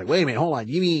Kaza." It's like, wait a minute, hold on.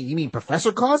 You mean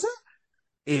Professor Kaza?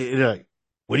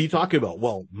 What are you talking about?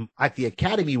 Well, at the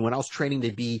academy, when I was training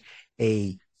to be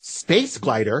a space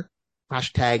glider,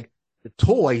 hashtag the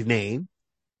toy name,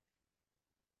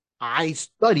 I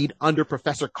studied under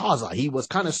Professor Kaza. He was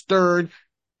kind of stern.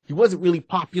 He wasn't really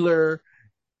popular.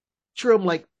 Treat him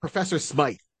like Professor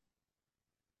Smythe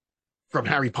from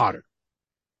Harry Potter.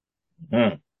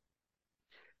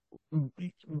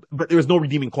 But there was no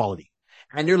redeeming quality.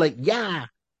 And they're like, yeah,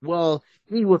 well,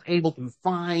 he was able to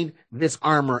find this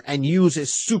armor and use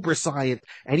his super science.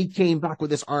 And he came back with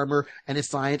this armor and his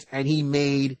science, and he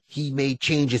made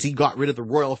changes. He got rid of the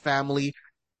royal family.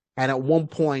 And at one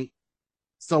point,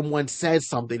 someone says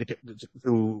something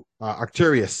to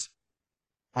Arcturus.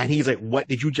 And he's like, what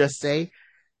did you just say?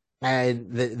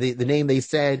 And the name they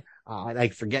said, I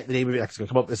forget the name of it. It's going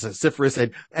to come up as Cypherus.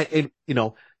 And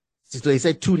so they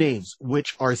said two names,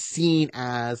 which are seen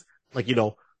as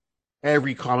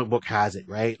every comic book has it,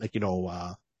 right?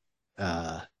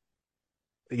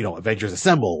 Avengers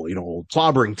Assemble,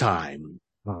 Clobbering Time,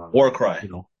 War Cry.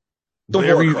 The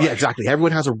war cry. Yeah, exactly.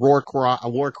 Everyone has a war cry,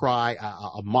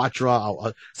 a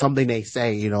mantra, something they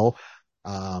say,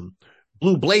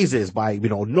 Blue Blazes by,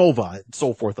 Nova, and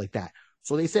so forth like that.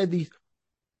 So they said these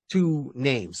two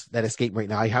names that escape right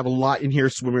now. I have a lot in here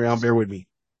swimming around. Bear with me.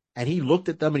 And he looked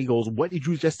at them and he goes, what did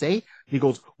you just say? He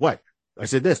goes, what? I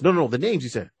said this. No, the names. He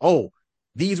said, oh,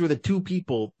 these were the two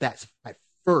people that at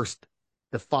first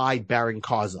defied Baron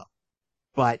Kaza.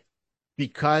 But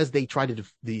because they tried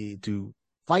to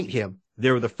fight him, they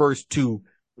were the first two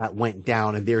that went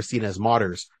down, and they're seen as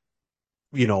martyrs,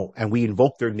 and we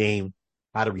invoke their name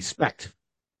out of respect.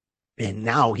 And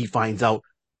now he finds out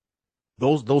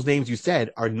those names you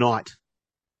said are not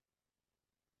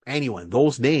anyone.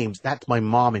 Those names, that's my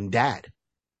mom and dad.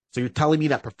 So you're telling me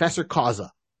that Professor Kaza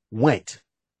went,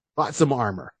 bought some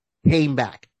armor, came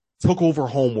back, took over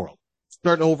Homeworld,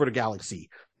 started over the galaxy,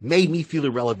 made me feel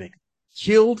irrelevant,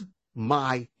 killed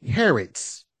my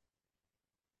parents,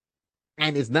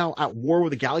 and is now at war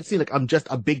with the galaxy? Like, I'm just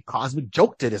a big cosmic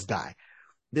joke to this guy.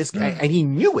 This guy, and he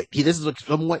knew it. This is like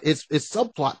somewhat his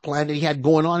subplot plan that he had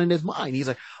going on in his mind. He's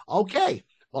like, okay,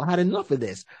 well, I had enough of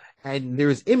this. And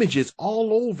there's images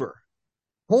all over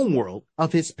Homeworld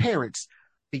of his parents,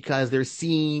 because they're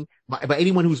seen by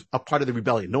anyone who's a part of the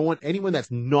rebellion. Anyone that's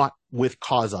not with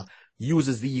Kaza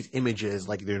uses these images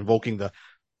like they're invoking the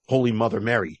Holy Mother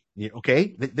Mary.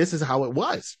 Okay? This is how it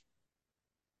was.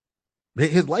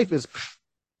 His life is...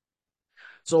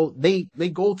 So they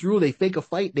go through, they fake a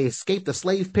fight, they escape the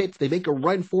slave pits, they make a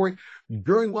run for it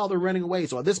while they're running away.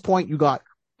 So at this point, you got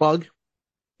Bug,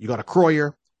 you got a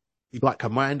Croyer, you got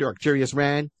Commander Arcturus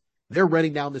Rand. They're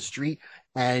running down the street,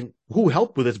 and who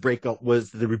helped with this breakup was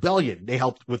the rebellion. They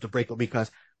helped with the breakup because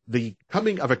the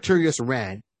coming of Arcturus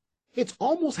Rand, it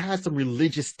almost has some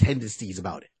religious tendencies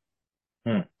about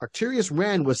it. Arcturus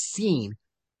Rand was seen,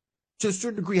 to a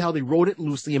certain degree, how they wrote it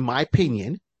loosely, in my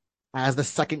opinion, as the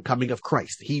second coming of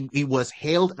Christ. He was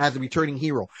hailed as a returning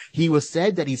hero. He was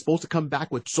said that he's supposed to come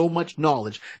back with so much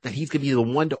knowledge that he's going to be the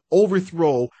one to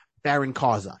overthrow Baron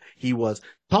Kaza. He was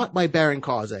taught by Baron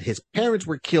Kaza. His parents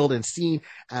were killed and seen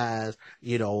as,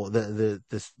 the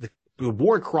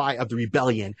war cry of the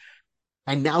rebellion.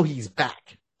 And now he's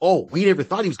back. Oh, we never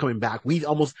thought he was coming back. We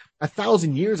almost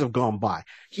 1,000 years have gone by.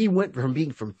 He went from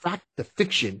being from fact to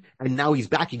fiction, and now he's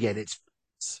back again.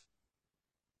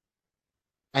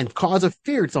 And Kaza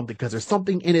feared something because there's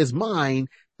something in his mind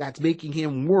that's making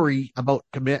him worry about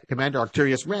Commander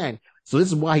Arcturus Rand. So this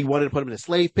is why he wanted to put him in the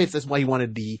slave pits. That's why he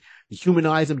wanted to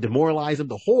dehumanize him, demoralize him,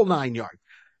 the whole 9 yards.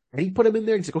 And he put him in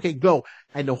there and he's like, okay, go.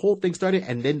 And the whole thing started,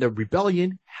 and then the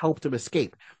rebellion helped him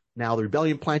escape. Now the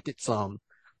rebellion planted some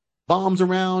bombs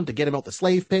around to get him out the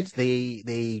slave pits.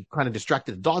 They kind of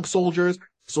distracted the dog soldiers.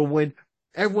 So when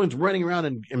everyone's running around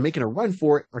and making a run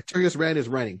for it, Arcturus Rand is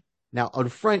running. Now on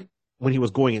front, when he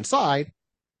was going inside,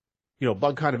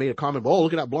 Bug kind of made a comment, oh,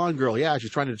 look at that blonde girl. Yeah,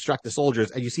 she's trying to distract the soldiers.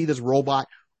 And you see this robot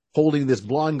holding this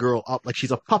blonde girl up like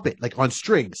she's a puppet, like on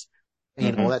strings.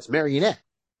 And that's Marionette.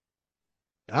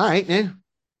 All right, man.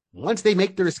 Once they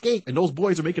make their escape and those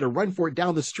boys are making a run for it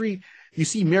down the street, you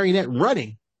see Marionette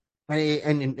running.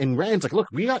 And Rand's like, look,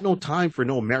 we got no time for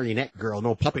no marionette girl,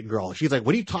 no puppet girl. She's like,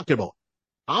 what are you talking about?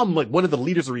 I'm like one of the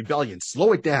leaders of rebellion.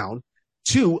 Slow it down.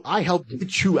 2, I helped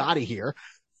get you out of here.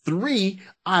 3,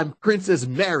 I'm Princess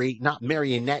Mary, not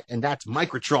Marionette, and that's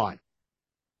Microtron.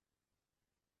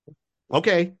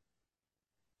 Okay.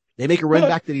 They make a run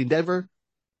back to the Endeavor.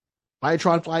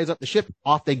 Biotron flies up the ship.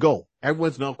 Off they go.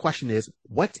 Everyone's now question is,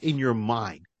 what's in your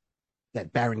mind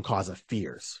that Baron Kaza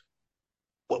fears?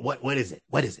 What is it?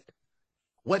 What is it?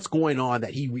 What's going on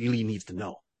that he really needs to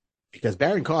know? Because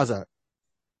Baron Kaza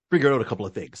figured out a couple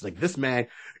of things. Like this man,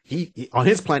 he on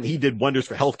his planet, he did wonders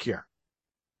for healthcare.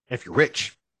 If you're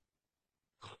rich,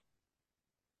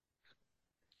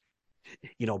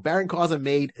 Baron Kaza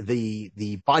made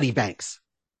the body banks.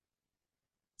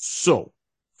 So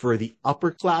for the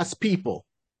upper class people,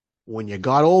 when you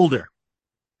got older,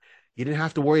 you didn't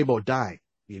have to worry about dying.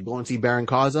 You'd go and see Baron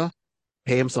Kaza,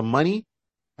 pay him some money,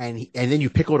 and then you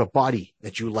pick out a body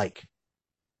that you like.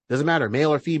 Doesn't matter,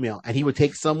 male or female. And he would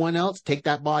take someone else, take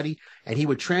that body, and he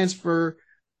would transfer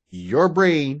your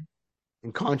brain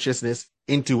and consciousness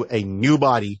into a new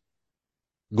body,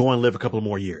 go and live a couple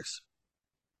more years.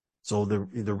 So the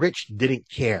rich didn't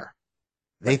care.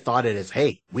 They thought it as,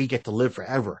 hey, we get to live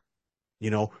forever.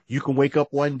 You can wake up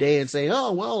one day and say,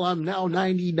 oh, well, I'm now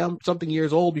 90 something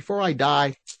years old. Before I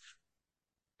die,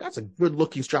 that's a good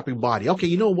looking, strapping body. Okay,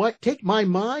 you know what? Take my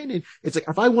mind. And it's like,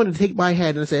 if I wanted to take my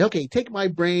head and say, okay, take my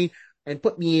brain and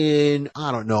put me in,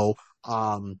 I don't know,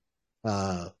 oh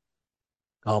my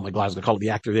God, I was going to call the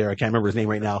actor there. I can't remember his name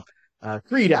right now.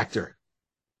 Creed actor.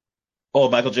 Oh,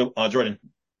 Michael Jordan.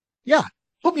 Yeah.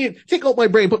 Take out my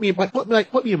brain, put me in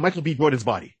Michael B. Jordan's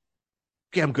body.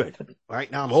 Okay, I'm good. All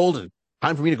right, now I'm old and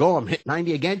time for me to go. I'm hit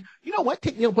 90 again. You know what?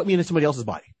 Put me in somebody else's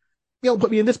body.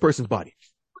 Put me in this person's body.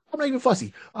 I'm not even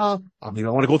fussy. Maybe I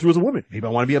want to go through as a woman. Maybe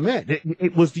I want to be a man.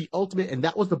 It was the ultimate, and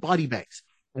that was the body banks.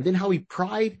 And then how he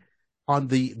pried on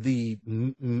the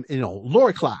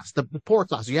lower class, the poor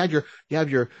class. So you have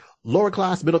your lower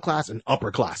class, middle class, and upper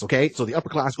class. Okay, so the upper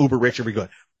class, uber rich, every good.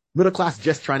 Middle class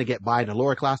just trying to get by, and the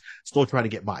lower class still trying to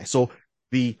get by. So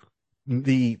the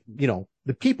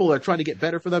people that are trying to get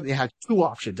better for them, they have 2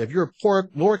 options. If you're a poor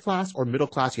lower class or middle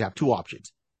class, you have 2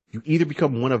 options. You either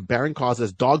become one of Baron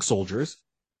Kaza's dog soldiers,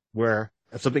 where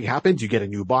if something happens, you get a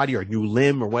new body or a new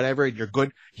limb or whatever, and you're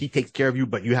good. He takes care of you,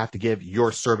 but you have to give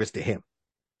your service to him.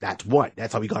 That's one.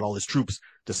 That's how he got all his troops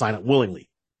to sign up willingly.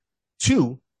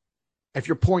 2, if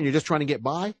you're poor and you're just trying to get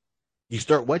by, you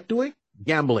start what doing?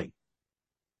 Gambling.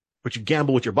 But you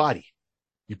gamble with your body.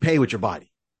 You pay with your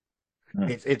body.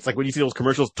 It's like when you see those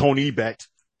commercials, Tony bet.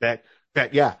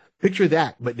 Yeah, picture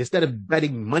that. But instead of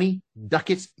betting money,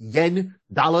 ducats, yen,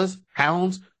 dollars,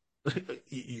 pounds,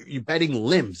 you're betting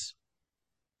limbs.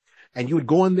 And you would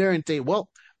go in there and say, well,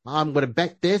 I'm going to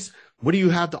bet this. What do you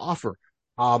have to offer?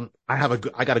 I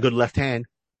got a good left hand.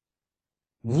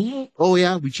 Oh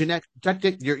yeah, we checked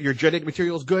it. Your genetic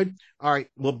material is good. All right.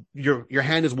 Well, your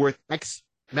hand is worth X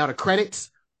amount of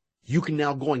credits. You can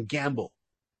now go and gamble.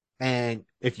 And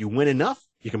if you win enough,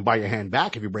 you can buy your hand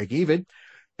back if you break even.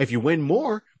 If you win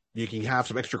more, you can have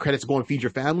some extra credits to go and feed your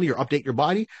family or update your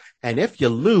body. And if you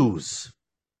lose,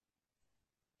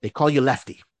 they call you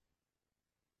lefty.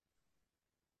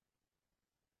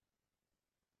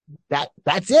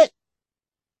 That's it.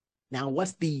 Now,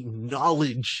 what's the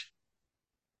knowledge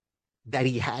that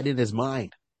he had in his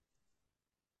mind?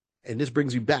 And this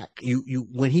brings me back.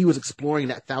 When he was exploring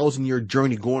that 1,000-year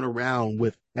journey, going around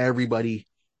with everybody,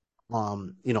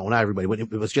 not everybody, but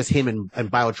it was just him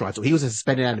and Biotron. So he was a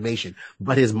suspended animation,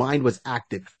 but his mind was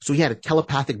active. So he had a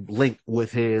telepathic link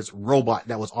with his robot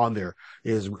that was on there,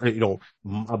 Biotron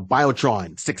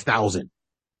 6000.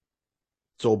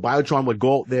 So Biotron would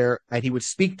go out there and he would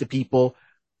speak to people,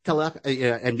 have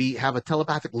a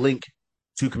telepathic link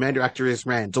to Commander Arcturus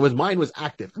Rand. So his mind was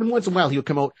active. And once in a while, he would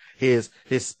come out his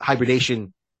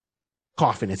hibernation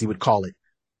coffin, as he would call it.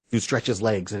 He would stretch his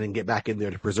legs and then get back in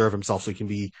there to preserve himself so he can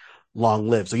be long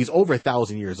lived. So he's over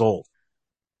 1,000 years old.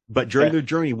 But during their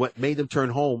journey, what made them turn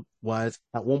home was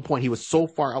at one point he was so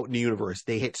far out in the universe.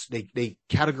 They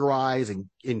categorized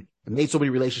and made so many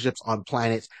relationships on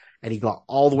planets, and he got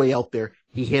all the way out there.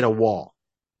 He hit a wall,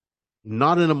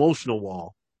 not an emotional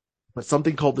wall, but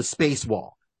something called the space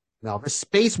wall. Now, the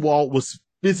space wall was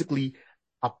physically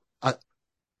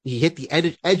he hit the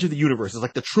edge of the universe. It's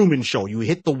like the Truman Show. You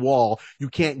hit the wall. You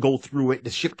can't go through it.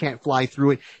 The ship can't fly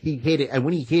through it. He hit it. And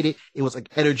when he hit it, it was like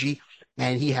energy.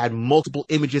 And he had multiple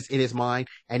images in his mind.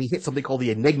 And he hit something called the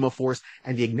Enigma Force.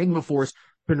 And the Enigma Force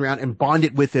turned around and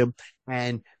bonded with him.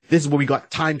 And this is where we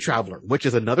got Time Traveler, which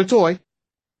is another toy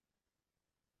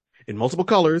in multiple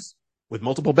colors with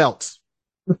multiple belts.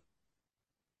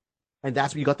 And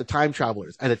that's when you got the Time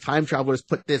Travelers. And the Time Travelers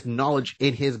put this knowledge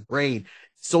in his brain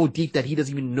so deep that he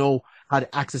doesn't even know how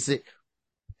to access it,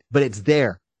 but it's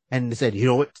there. And they said,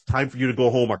 it's time for you to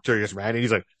go home, Arcturus Rand. And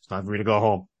he's like, it's time for me to go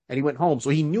home. And he went home. So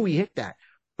he knew he hit that,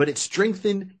 but it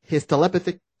strengthened his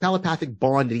telepathic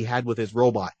bond that he had with his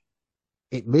robot.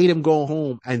 It made him go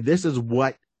home. And this is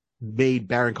what made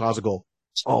Baron Cosmo go,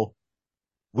 oh,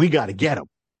 we got to get him.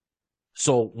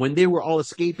 So when they were all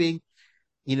escaping,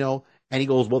 and he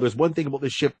goes, well, there's one thing about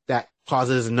this ship that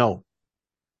Cosmo doesn't know.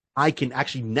 I can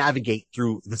actually navigate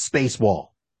through the space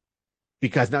wall,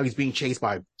 because now he's being chased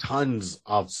by tons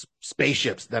of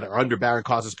spaceships that are under Baron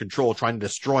Cosmo's control, trying to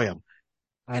destroy him.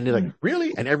 And they're like,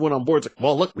 really? And everyone on board's like,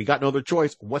 well, look, we got no other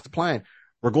choice. What's the plan?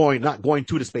 We're not going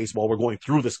to the space wall. We're going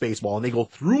through the space wall. And they go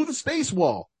through the space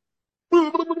wall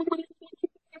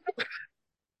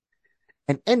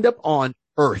and end up on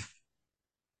Earth,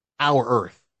 our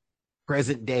Earth,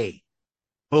 present day.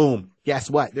 Boom. Guess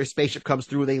what? Their spaceship comes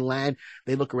through. They land.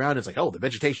 They look around. It's like, oh, the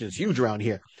vegetation is huge around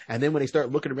here. And then when they start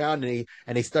looking around and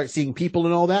they start seeing people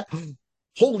and all that,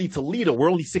 holy Toledo, we're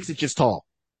only 6 inches tall.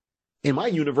 In my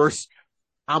universe,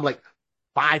 I'm like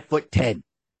 5'10".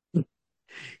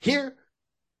 Here,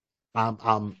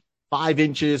 I'm 5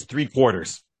 inches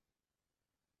 3/4.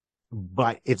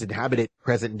 But it's inhabited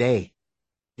present day.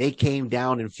 They came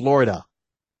down in Florida,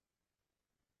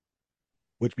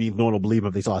 which means no one will believe them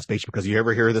if they saw a spaceship, because you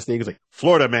ever hear this thing? It's like,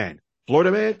 Florida man.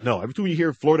 Florida man? No, every time you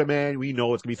hear Florida man, we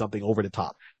know it's going to be something over the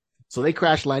top. So they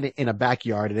crash landed in a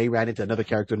backyard, and they ran into another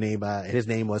character named, his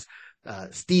name was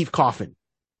Steve Coffin.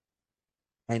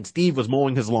 And Steve was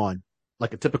mowing his lawn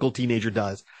like a typical teenager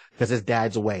does, because his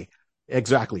dad's away.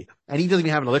 Exactly. And he doesn't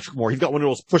even have an electric mower. He's got one of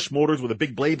those push motors with the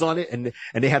big blades on it, and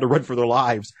they had to run for their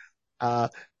lives. And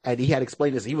he had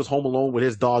explained this. He was home alone with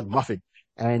his dog, Muffin.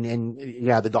 And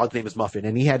the dog's name is Muffin.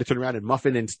 And he had to turn around, and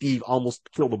Muffin and Steve almost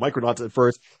killed the Micronauts at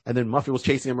first. And then Muffin was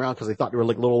chasing him around because they thought they were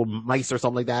like little mice or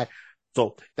something like that.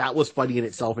 So that was funny in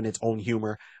itself, in its own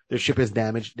humor. Their ship is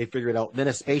damaged. They figure it out. Then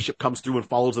a spaceship comes through and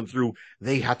follows them through.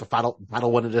 They have to battle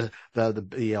one of the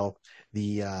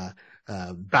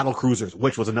battle cruisers,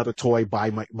 which was another toy by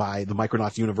the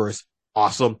Micronauts universe.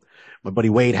 Awesome. My buddy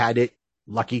Wade had it.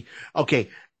 Lucky. Okay.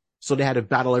 So they had to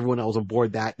battle everyone that was on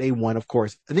board that. They won, of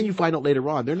course. And then you find out later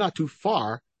on, they're not too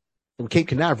far from Cape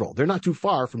Canaveral. They're not too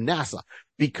far from NASA,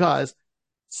 because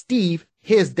Steve,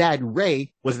 his dad,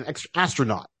 Ray, was an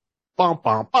astronaut. Bum,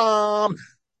 bum, bum.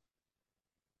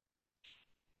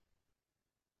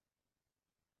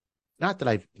 Not that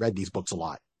I've read these books a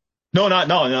lot. No.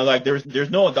 Like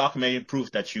there's no documented proof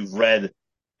that you've read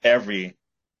every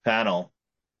panel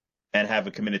and have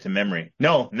it committed to memory.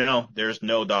 No, there's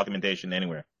no documentation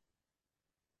anywhere.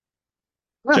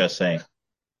 Huh. Just saying.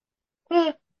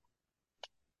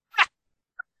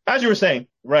 As you were saying,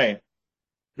 right.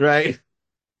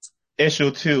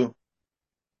 Issue 2,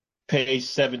 page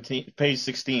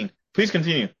 16. Please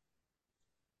continue.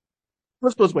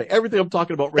 Let's put this way. Everything I'm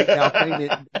talking about right now,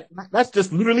 that's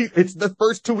just literally, it's the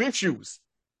first 2 issues.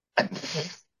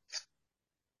 That's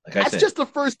just the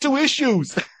first 2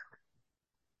 issues.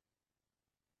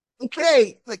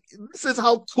 Okay, like, this is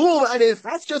how cool that is.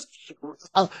 That's just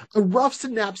a rough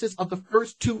synopsis of the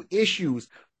first 2 issues.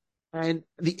 And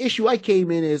the issue I came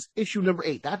in is issue number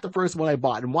 8. That's the first one I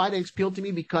bought. And why they appealed to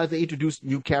me? Because they introduced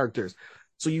new characters.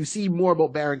 So you see more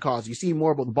about Baron Cosmo. You see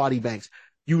more about the body banks.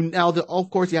 Of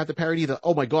course, you have to parody the,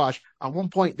 oh my gosh, at one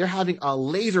point they're having a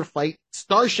laser fight,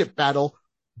 starship battle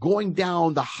going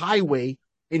down the highway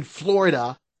in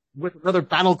Florida with another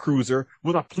battle cruiser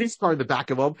with a police car in the back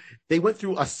of them. They went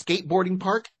through a skateboarding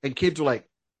park, and kids were like,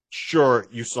 sure,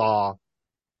 you saw,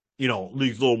 you know,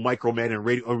 these little Micromen and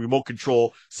remote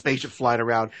control spaceship flying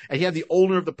around. And he had the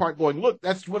owner of the park going, look,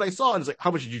 that's what I saw. And it's like,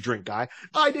 how much did you drink, guy?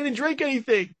 I didn't drink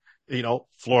anything. You know,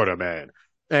 Florida man.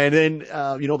 And then,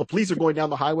 you know, the police are going down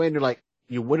the highway and they're like,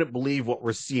 you wouldn't believe what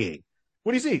we're seeing.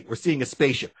 What do you see? We're seeing a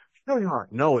spaceship. No, you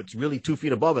aren't. No, it's really 2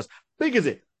 feet above us. How big is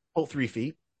it? Oh, 3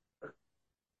 feet.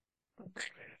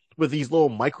 With these little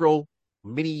micro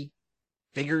mini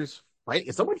figures, right?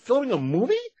 Is someone filming a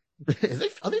movie?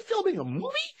 Are they filming a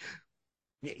movie?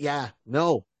 Yeah,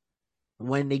 no.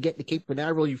 When they get to Cape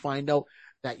Canaveral, you find out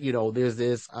that, you know, there's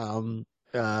this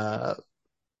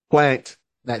planet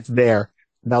that's there.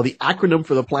 Now, the acronym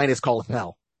for the planet is called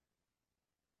Hell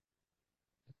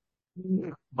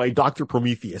by Dr.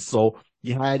 Prometheus. So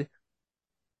you had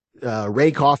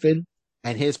Ray Coffin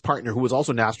and his partner, who was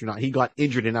also an astronaut. He got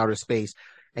injured in outer space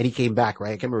and he came back, right?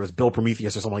 I can't remember if it was Bill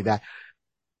Prometheus or something like that.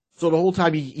 So the whole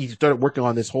time he started working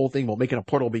on this whole thing about making a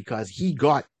portal because he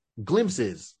got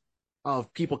glimpses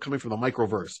of people coming from the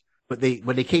microverse. But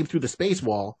when they came through the space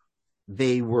wall,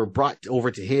 they were brought over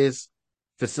to his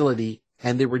facility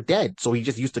and they were dead. So he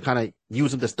just used to kind of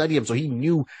use them to study them. So he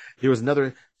knew there was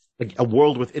another, like a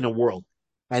world within a world.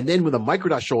 And then when the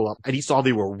Micronauts showed up and he saw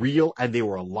they were real and they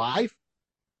were alive,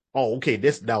 oh, okay,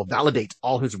 this now validates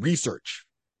all his research.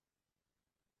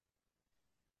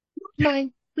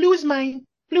 Mine. Blue is mine.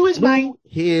 Blue is mine.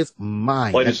 His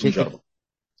mind. Ladies and gentlemen.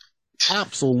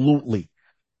 Absolutely.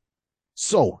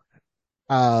 So,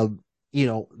 you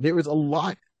know, there is a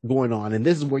lot going on, and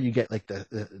this is where you get like the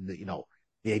you know,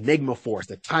 the Enigma Force,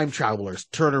 the time travelers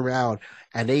turn around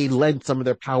and they lend some of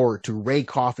their power to Ray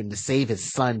Coffin to save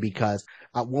his son, because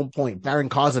at one point Baron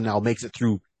Cosenow makes it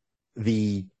through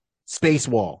the space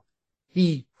wall.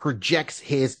 He projects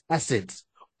his essence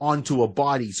onto a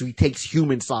body, so he takes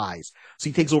human size. So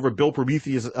he takes over Bill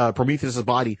Prometheus's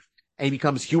body and he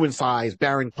becomes human size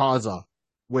Baron Kaza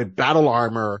with battle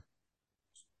armor,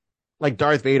 like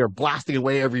Darth Vader, blasting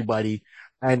away everybody.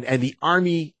 And the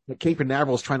army at Cape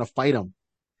Canaveral is trying to fight him.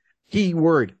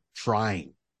 Keyword,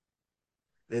 trying.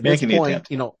 At this point,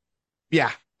 you know,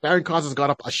 yeah, Baron Kaza's got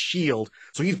up a shield,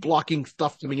 so he's blocking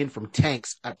stuff coming in from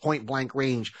tanks at point blank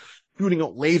range, shooting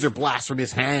out laser blasts from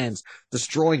his hands,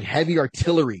 destroying heavy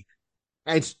artillery,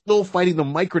 and still fighting the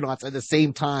Micronauts at the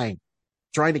same time,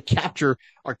 trying to capture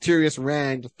Arterius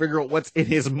Rand to figure out what's in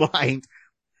his mind.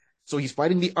 So he's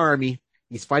fighting the army,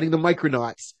 he's fighting the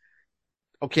Micronauts,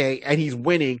 okay, and he's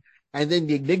winning. And then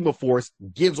the Enigma Force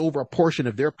gives over a portion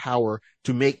of their power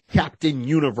to make Captain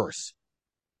Universe.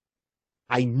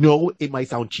 I know it might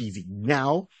sound cheesy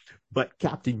now, but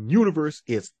Captain Universe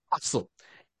is awesome.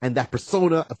 And that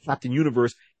persona of Captain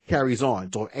Universe carries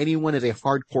on. So if anyone is a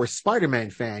hardcore Spider-Man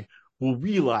fan, will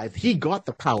realize he got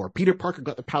the power. Peter Parker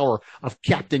got the power of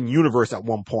Captain Universe at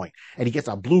one point. And he gets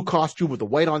a blue costume with the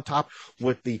white on top,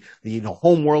 with the you know,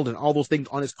 homeworld and all those things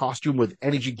on his costume with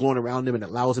energy glowing around him, and it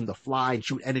allows him to fly and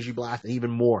shoot energy blasts and even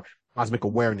more cosmic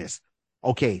awareness.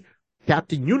 Okay,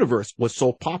 Captain Universe was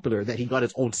so popular that he got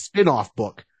his own spin-off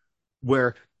book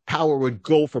where power would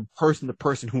go from person to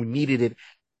person who needed it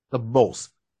the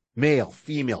most. Male,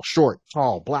 female, short,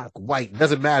 tall, black, white,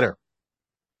 doesn't matter.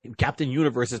 And Captain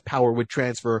Universe's power would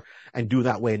transfer and do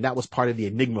that way. And that was part of the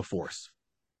Enigma Force.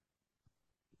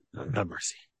 No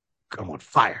mercy. I'm on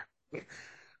fire.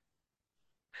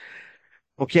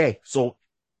 Okay, so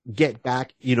get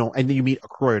back, you know, and then you meet a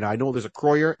Croyer. Now, I know there's a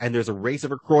Croyer and there's a race of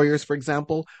Croyers, for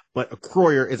example, but a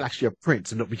Croyer is actually a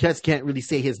prince. And we can't really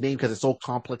say his name because it's so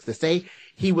complex to say.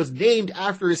 He was named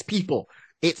after his people.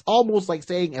 It's almost like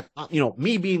saying, if, you know,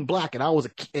 me being black and I was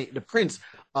the prince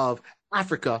of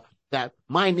Africa, that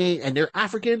my name and they're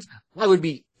Africans, I would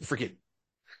be freaking.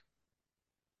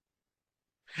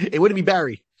 It wouldn't be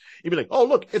Barry. You'd be like, oh,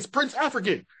 look, it's Prince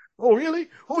African. Oh, really?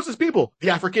 Who's his people? The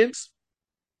Africans.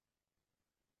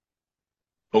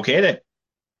 Okay,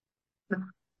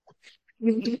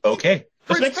 then. Okay.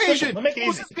 Prince Asian.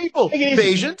 Who's his people?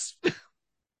 Asians.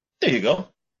 There you go.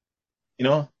 You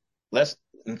know, less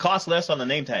and cost less on the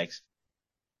name tags.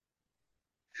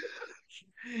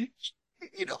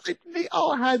 You know, they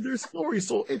all had their stories.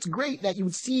 So it's great that you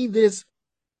would see this,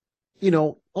 you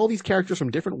know, all these characters from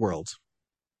different worlds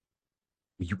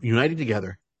united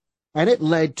together. And it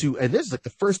led to, and this is like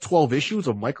the first 12 issues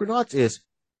of Micronauts is,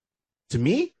 to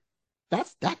me,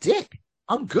 that's it.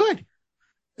 I'm good.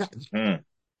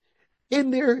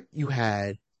 In there, you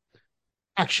had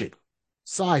action,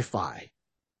 sci-fi,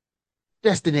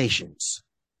 destinations,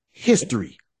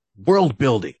 history, world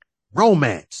building,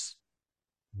 romance,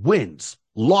 wins,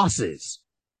 losses,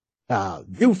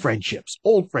 new friendships,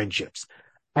 old friendships,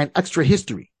 and extra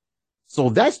history. So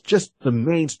that's just the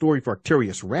main story for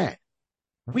Arcturus Rand.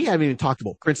 We haven't even talked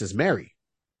about Princess Mary,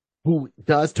 who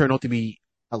does turn out to be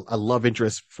a love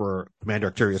interest for Commander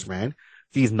Arcturus Rand.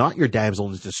 She's not your damsel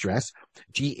in distress.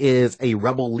 She is a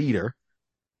rebel leader.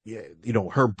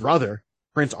 Her brother,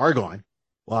 Prince Argon,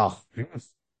 well,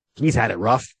 he's had it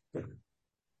rough.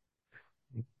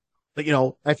 But,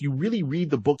 if you really read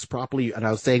the books properly, and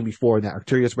I was saying before that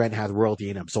Arcturus Rand has royalty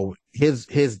in him. So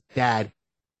his dad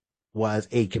was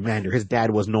a commander. His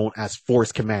dad was known as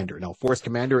Force Commander. Now, Force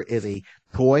Commander is a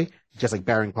toy, just like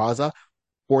Baron Kaza.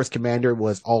 Force Commander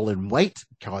was all in white.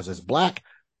 Kaza's black.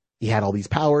 He had all these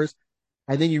powers.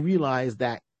 And then you realize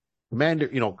that Commander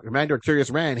Arcturus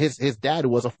Rand, his dad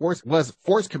was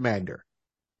Force Commander.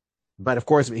 But of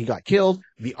course, when he got killed,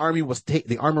 the armor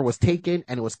was taken,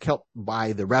 and it was kept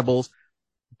by the rebels.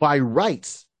 By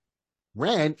rights,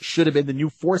 Rand should have been the new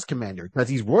Force Commander because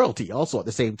he's royalty also at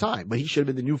the same time. But he should have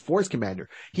been the new Force Commander.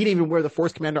 He didn't even wear the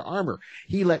Force Commander armor.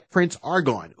 He let Prince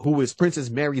Argon, who was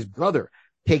Princess Mary's brother,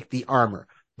 take the armor.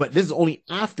 But this is only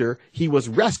after he was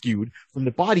rescued from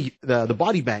the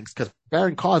body banks because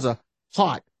Baron Kaza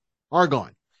fought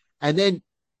Argon, and then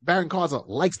Baron Kaza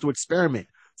likes to experiment.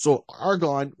 So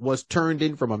Argon was turned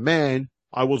in from a man,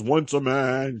 I was once a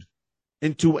man,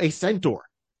 into a centaur.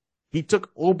 He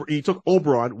took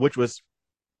Oberon, which was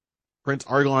Prince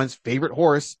Argon's favorite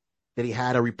horse that he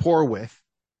had a rapport with.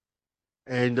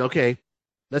 And okay,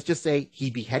 let's just say he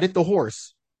beheaded the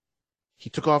horse. He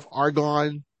took off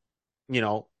Argon,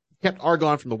 kept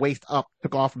Argon from the waist up,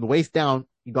 took off from the waist down.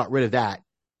 He got rid of that.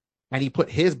 And he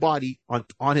put his body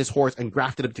on his horse and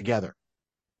grafted them together.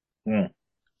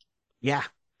 Yeah.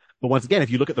 But once again, if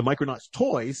you look at the Micronauts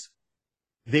toys,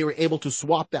 they were able to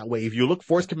swap that way. If you look,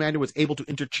 Force Commander was able to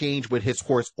interchange with his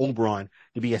horse Oberon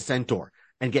to be a centaur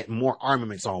and get more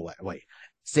armaments all that way.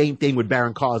 Same thing with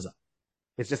Baron Kaza.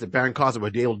 It's just that Baron Kaza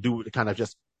would be able to do it, to kind of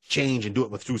just change and do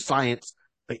it through science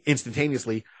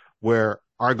instantaneously, where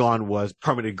Argon was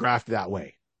permanently grafted that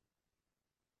way.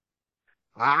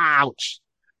 Ouch!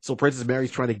 So Princess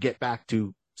Mary's trying to get back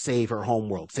to save her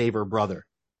homeworld, save her brother,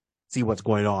 see what's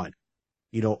going on.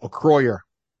 A Croyer,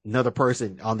 another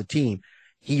person on the team,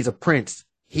 he's a prince.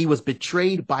 He was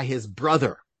betrayed by his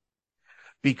brother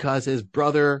because his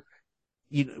brother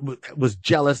was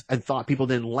jealous and thought people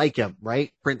didn't like him,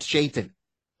 right? Prince Shaitan.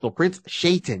 So Prince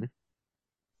Shaitan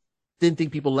didn't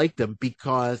think people liked him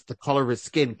because the color of his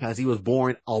skin, because he was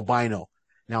born albino.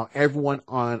 Now, everyone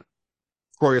on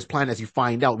Croyer's planet, as you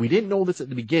find out, we didn't know this at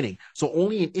the beginning. So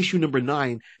only in issue number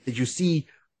 9 did you see,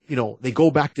 they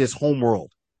go back to this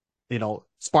homeworld.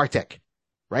 Spartek,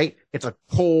 right? It's a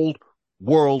cold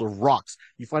world of rocks.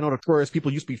 You find out Arcturus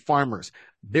people used to be farmers.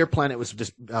 Their planet was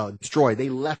just destroyed. They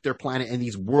left their planet in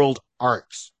these world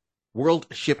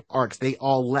ship arcs. They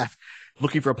all left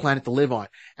looking for a planet to live on.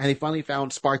 And they finally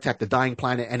found Spartek, the dying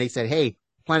planet. And they said, hey,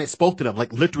 planet spoke to them,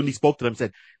 like literally spoke to them,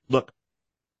 said, look,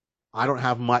 I don't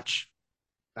have much.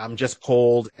 I'm just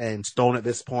cold and stone at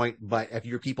this point. But if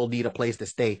your people need a place to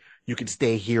stay, you can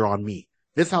stay here on me.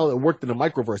 This is how it worked in the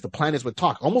microverse. The planets would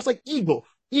talk, almost like Ego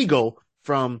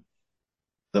from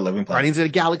The Living Planet, Guardians of the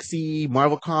Galaxy,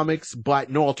 Marvel Comics, but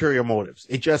no ulterior motives.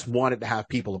 It just wanted to have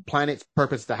people. The planet's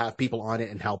purpose to have people on it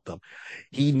and help them.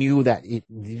 He knew that he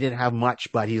didn't have much,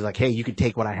 but he's like, hey, you can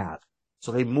take what I have.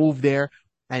 So they moved there,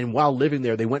 and while living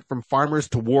there, they went from farmers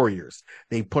to warriors.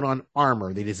 They put on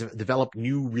armor. They developed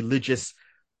new religious,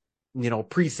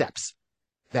 precepts.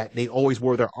 That they always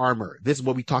wore their armor. This is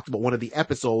what we talked about one of the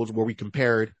episodes where we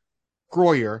compared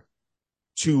Croyer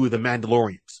to the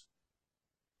Mandalorians.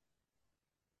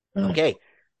 Okay.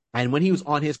 And when he was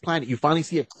on his planet, you finally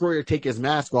see a Croyer take his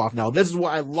mask off. Now, this is where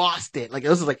I lost it. Like,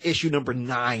 this is like issue number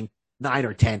 9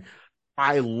 or 10.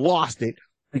 I lost it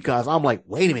because I'm like,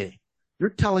 wait a minute. You're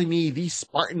telling me these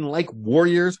Spartan-like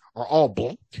warriors are all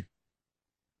black?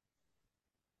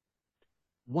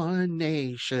 One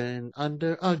nation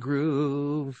under a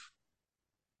groove.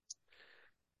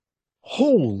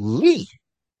 Holy.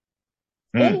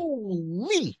 As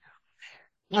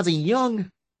a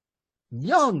young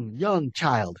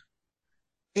child,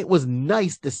 it was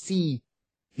nice to see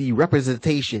the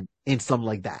representation in something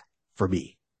like that for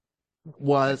me. It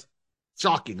was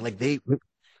shocking. Like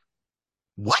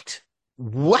what?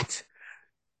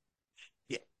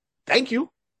 Yeah. Thank you.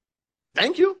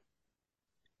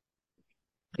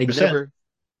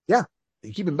 Yeah,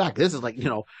 keep him back. This is like,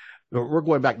 we're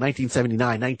going back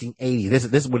 1979, 1980. This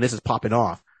is when this is popping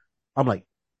off. I'm like,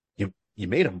 you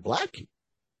made him black?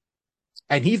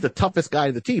 And he's the toughest guy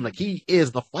in the team. Like, he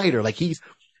is the fighter. Like, his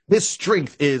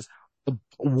strength is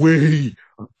way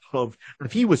of,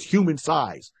 if he was human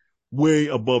size, way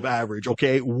above average,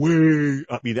 okay?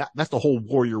 I mean, that's the whole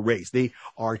warrior race. They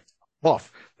are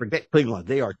tough. Forget Klingon.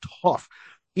 They are tough.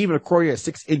 Even a Kroyer at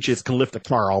 6 inches can lift a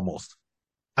car almost.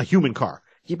 A human car.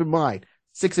 Keep in mind,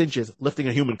 6 inches lifting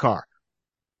a human car.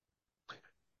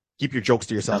 Keep your jokes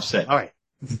to yourself. Upset. All right.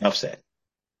 Upset.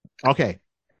 Okay.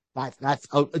 That's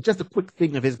just a quick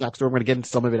thing of his backstory. We're going to get into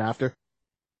some of it after.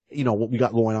 You know, what we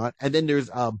got going on. And then there's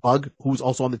Bug, who's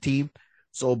also on the team.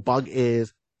 So Bug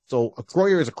is, so a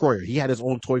Kroyer is a Kroyer. He had his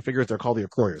own toy figures. They're called the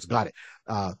Kroyers. Got it.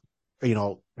 You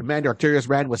know, Commander Arcturus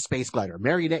ran with Space Glider.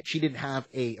 Marionette, she didn't have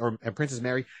and Princess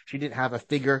Mary, she didn't have a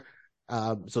figure.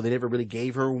 So they never really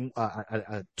gave her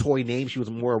a toy name. She was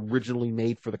more originally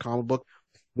made for the comic book.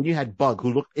 When you had Bug,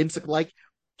 who looked insect-like,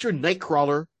 your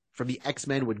Nightcrawler from the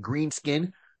X-Men with green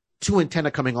skin, 2 antennae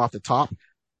coming off the top.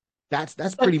 That's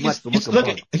pretty much the look of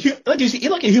Bug. He's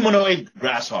like a humanoid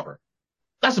grasshopper.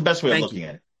 That's the best way of looking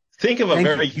at it. Think of a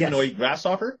very humanoid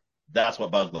grasshopper. That's what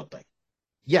Bug looked like.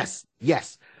 Yes.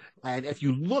 And if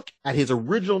you look at his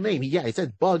original name, he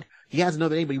said Bug. He has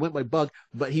another name, but he went by Bug.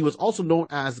 But he was also known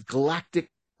as Galactic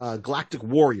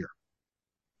Warrior.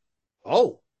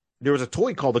 Oh, there was a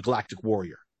toy called the Galactic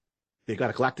Warrior. You got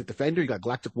a Galactic Defender, you got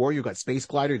Galactic Warrior, you got Space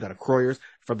Glider, you got a Kroyers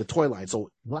from the toy line. So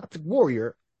Galactic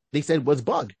Warrior, they said, was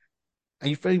Bug. And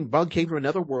you find Bug came from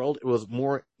another world. It was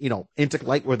more, you know,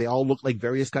 insect-like, where they all look like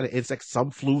various kind of insects. Some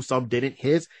flew, some didn't.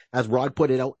 His, as Rod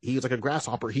put it out, he was like a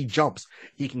grasshopper. He jumps.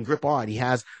 He can grip on. He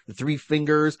has the 3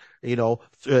 fingers,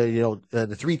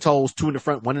 the 3 toes, 2 in the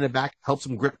front, 1 in the back, helps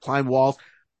him grip, climb walls.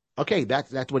 Okay,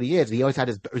 that's what he is. He always had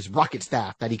his rocket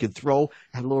staff that he could throw,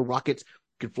 had little rockets,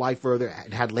 could fly further,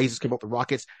 and had lasers come out the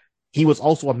rockets. He was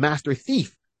also a master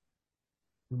thief.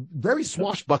 Very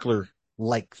swashbuckler,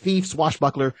 like thief,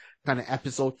 swashbuckler kind of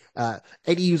episode.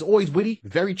 Eddie was always witty,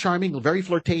 very charming, very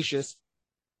flirtatious,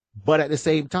 but at the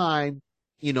same time,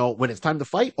 you know, when it's time to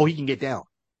fight, he can get down.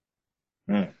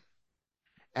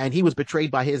 And he was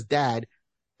betrayed by his dad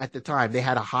at the time. They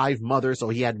had a hive mother, so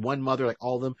he had one mother, like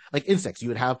all of them, like insects. You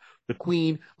would have the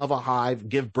queen of a hive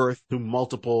give birth to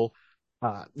multiple,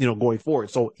 going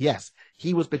forward. So yes,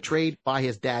 he was betrayed by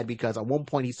his dad because at one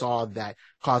point he saw that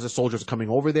Kaza soldiers were coming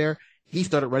over there. He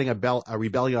started running a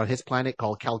rebellion on his planet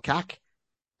called Kalkak,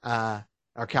 or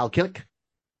Kalkik.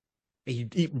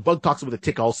 Bug talks with a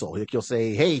tick also. He'll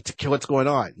say, "Hey, tick, what's going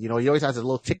on?" You know, he always has a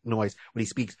little tick noise when he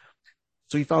speaks.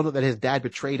 So he found out that his dad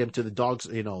betrayed him to the dogs,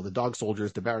 the dog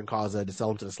soldiers, to Baron Kaza, to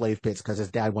sell him to the slave pits because his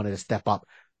dad wanted to step up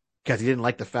because he didn't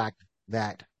like the fact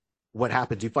that what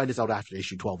happens. You find this out after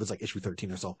issue 12. It's like issue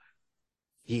 13 or so.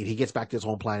 He gets back to his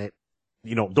home planet.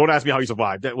 You know, don't ask me how he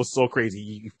survived. That was so crazy.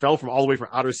 He fell from all the way from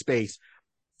outer space,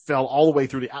 fell all the way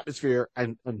through the atmosphere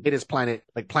and hit his planet,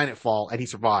 like planet fall, and he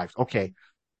survived. Okay.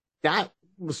 That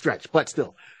was stretched, but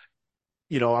still,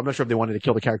 I'm not sure if they wanted to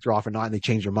kill the character off or not, and they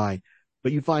changed their mind.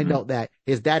 But you find out that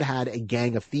his dad had a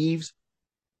gang of thieves.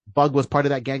 Bug was part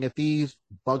of that gang of thieves.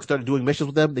 Bug started doing missions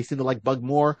with them. They seemed to like Bug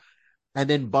more. And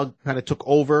then Bug kind of took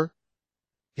over.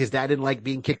 His dad didn't like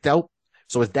being kicked out.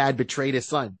 So his dad betrayed his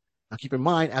son. Now keep in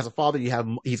mind, as a father, he's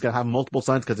going to have multiple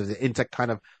sons because there's an insect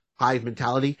kind of hive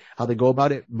mentality, how they go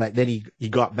about it. But then he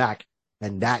got back,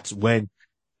 and that's when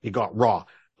it got raw.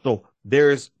 So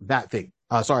there's that thing.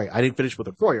 Sorry, I didn't finish with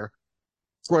the Kroyer.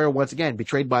 Kroyer, once again,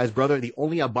 betrayed by his brother, the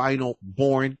only albino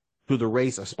born to the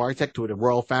race of Spartek, to the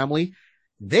royal family.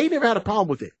 They never had a problem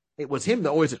with it. It was him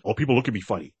that always said, people look at me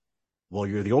funny. Well,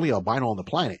 you're the only albino on the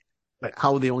planet. But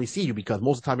how would they only see you? Because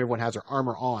most of the time everyone has their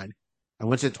armor on. And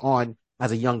once it's on,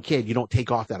 as a young kid, you don't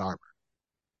take off that armor.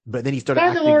 But then he started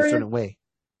acting a certain way.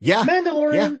 Yeah.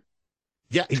 Mandalorian.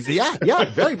 Yeah.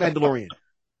 Very Mandalorian.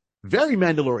 Very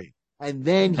Mandalorian. And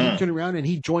then he turned around and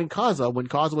he joined Kaza when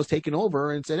Kaza was taken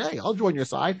over and said, "Hey, I'll join your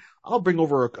side. I'll bring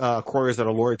over Kroyers that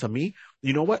are loyal to me.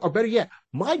 You know what? Or better yet,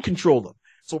 mind control them."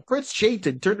 So Prince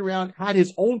Chayton turned around, had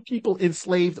his own people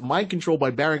enslaved, mind controlled by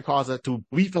Baron Kaza to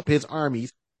beef up his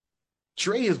armies,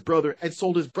 betray his brother, and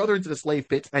sold his brother into the slave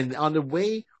pits. And on the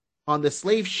way, on the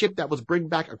slave ship that was bringing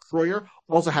back a Kroyer,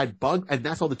 also had Bug, and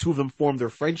that's how the two of them formed their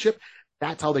friendship.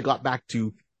 That's how they got back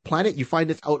to planet. You find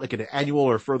this out like in an annual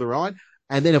or further on.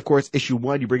 And then, of course, issue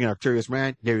 1, you bring in Arcturus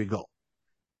Ran. There you go.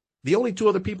 The only 2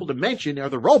 other people to mention are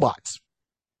the robots,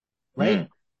 right?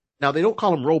 Now, they don't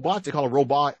call them robots. They call them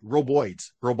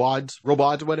roboids, or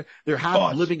whatever. They're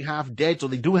half living, half dead. So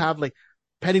they do have, like,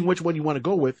 depending which one you want to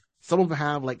go with, some of them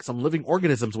have, like, some living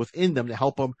organisms within them to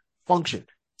help them function.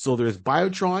 So there's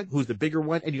Biotron, who's the bigger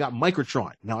one, and you got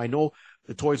Microtron. Now, I know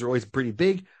the toys are always pretty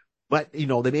big, but, they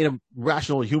made them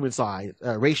rational to human size.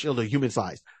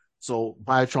 So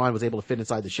Biotron was able to fit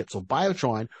inside the ship. So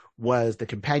Biotron was the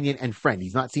companion and friend.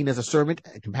 He's not seen as a servant,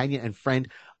 a companion and friend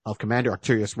of Commander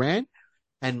Arcturus Rand,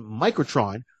 and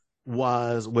Microtron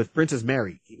was with Princess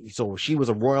Mary. So she's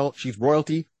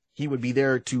royalty. He would be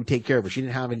there to take care of her. She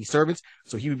didn't have any servants,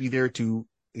 so he would be there to,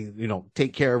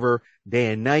 take care of her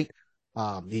day and night.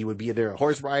 He would be there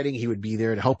horse riding. He would be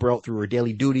there to help her out through her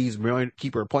daily duties,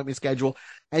 keep her appointment schedule,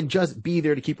 and just be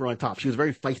there to keep her on top. She was a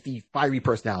very feisty, fiery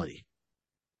personality.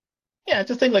 Yeah,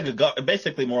 just think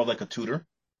basically more like a tutor,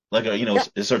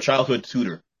 it's her childhood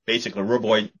tutor, basically a real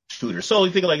boy tutor. So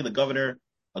you think like the governor,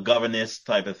 a governess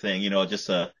type of thing, just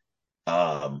like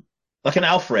an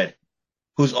Alfred,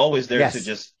 who's always there to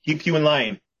just keep you in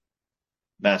line.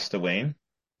 Master Wayne,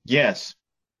 yes.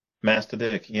 Master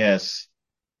Dick, yes.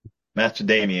 Master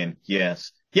Damien,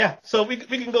 yes. Yeah, so we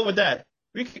can go with that.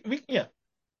 Yeah.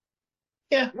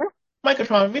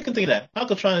 Microtron, we can think of that.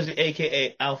 Microtron is the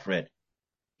AKA Alfred.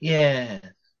 Yes.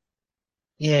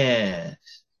 Yes.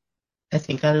 I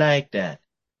think I like that.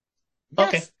 Yes,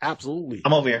 okay. Absolutely.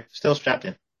 I'm over here, still strapped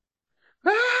in.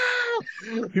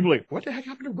 People are like, what the heck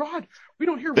happened to Rod? We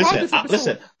don't hear Rod this episode.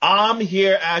 Listen, I'm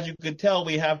here. As you can tell,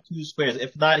 we have two squares.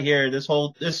 If not here, this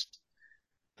whole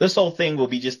thing will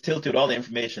be just tilted with all the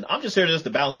information. I'm just here just to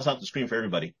balance out the screen for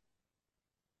everybody.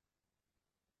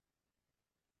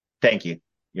 Thank you.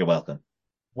 You're welcome.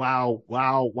 Wow.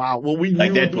 Well, we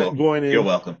like knew Deadpool. Going in. You're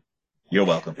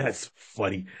welcome. That's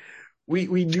funny. We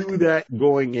knew that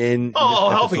going in.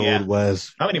 Oh, this episode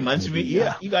was how many months?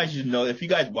 You guys should know, if you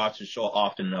guys watch the show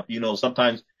often enough,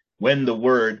 sometimes when the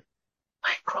word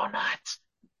Micronauts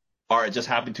or it just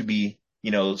happened to be,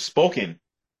 spoken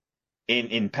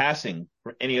in passing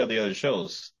for any of the other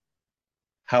shows,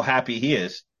 how happy he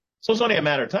is. So it's only a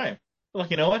matter of time.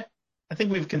 Like, you know what? I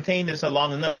think we've contained this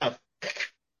long enough.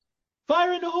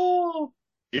 Fire in the hole!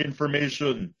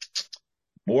 Information.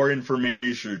 More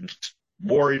information.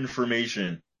 More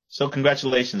information. So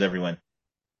congratulations, everyone.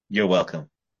 You're welcome.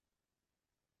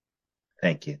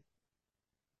 Thank you.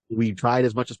 We tried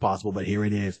as much as possible, but here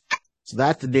it is. So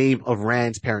that's the name of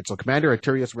Rand's parents. So Commander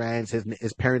Arcturus Rand,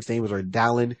 his parents' name was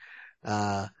Dallin,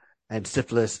 and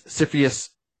Cyprius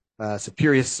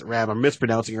Ram. I'm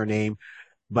mispronouncing her name,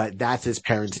 but that's his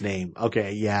parents' name.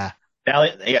 Okay, yeah.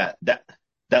 Dallin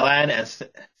and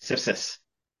Cypsis.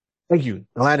 Thank you.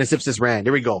 Dallin and Cypsis Rand.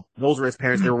 There we go. Those were his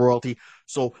parents. They were royalty.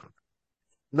 So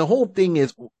the whole thing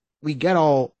is, we get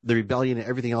all the rebellion and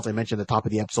everything else I mentioned at the top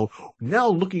of the episode. Now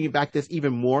looking back this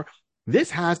even more, this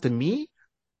has to me,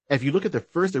 if you look at the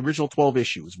first original 12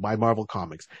 issues by Marvel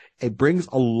Comics, it brings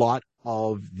a lot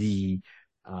of the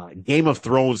Game of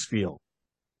Thrones feel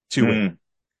to it.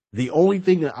 The only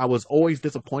thing that I was always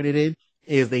disappointed in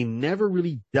is they never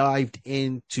really dived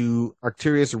into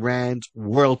Arcturus Rand's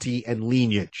royalty and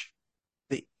lineage.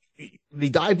 They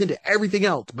dived into everything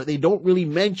else, but they don't really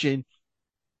mention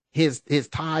his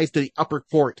ties to the upper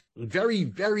court. Very,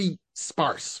 very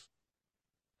sparse.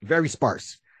 Very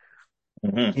sparse.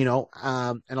 Mm-hmm.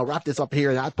 And I'll wrap this up here.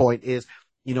 At that point is,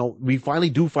 we finally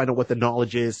do find out what the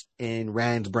knowledge is in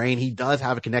Rand's brain. He does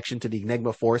have a connection to the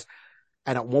Enigma Force.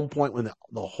 And at one point when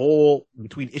the whole,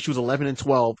 between issues 11 and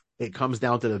 12, it comes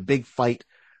down to the big fight,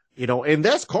 in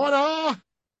this corner,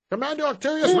 Commander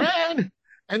Arcturus Rand,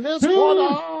 in this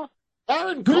corner,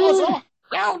 Baron Causa,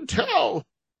 round 2.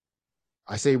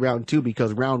 I say round 2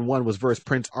 because round 1 was versus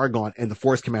Prince Argon and the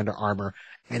Force Commander armor.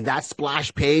 And that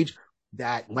splash page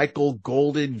that Michael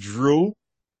Golden drew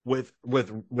with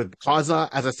Causa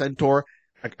as a centaur,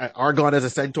 Argon as a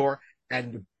centaur,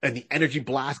 and the energy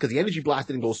blast, because the energy blast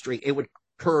didn't go straight. It would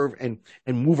curve and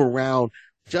move around,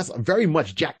 just very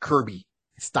much Jack Kirby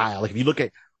style. Like if you look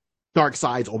at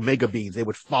Darkseid's Omega Beams, they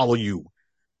would follow you.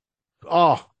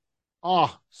 Oh,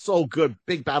 so good.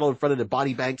 Big battle in front of the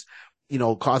body banks.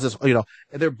 Causes, and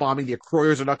they're bombing. The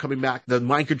Acroyers are not coming back. The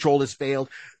mind control has failed.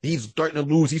 He's starting to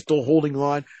lose. He's still holding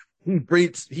on. He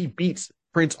beats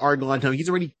Prince Argon. He's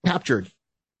already captured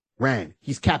Rand.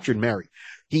 He's captured Mary.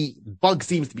 Bug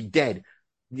seems to be dead.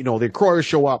 The Acroyers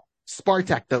show up.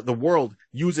 Spartak, the world,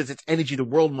 uses its energy, the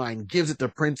world mind, gives it to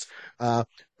Prince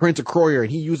Acroyer,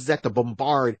 and he uses that to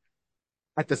bombard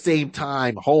at the same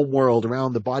time homeworld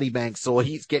around the body bank. So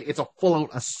it's a full-out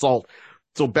assault.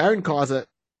 So Baron Causa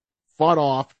fought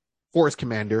off Force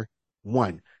Commander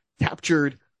 1,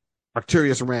 captured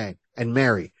Arcturus Rand and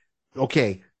Mary.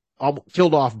 Okay,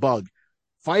 killed off Bug,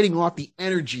 fighting off the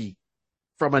energy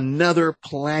from another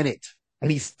planet,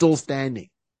 and he's still standing.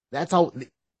 That's how,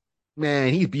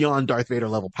 man, he's beyond Darth Vader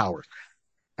level powers.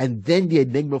 And then the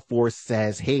Enigma Force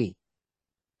says, hey,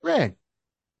 Rand,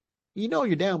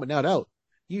 you're down but not out.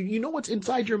 You know what's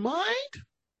inside your mind?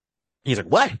 He's like,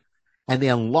 what? And they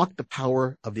unlock the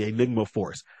power of the Enigma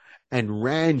Force. And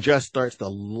Rand just starts to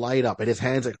light up, and his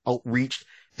hands are outreached,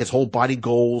 his whole body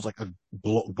goes like a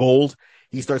gold.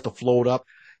 He starts to float up,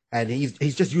 and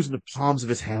he's just using the palms of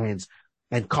his hands,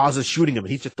 and causes shooting him,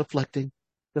 and he's just deflecting,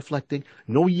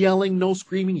 no yelling, no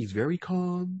screaming. He's very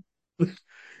calm.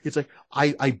 It's like,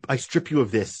 I strip you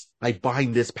of this. I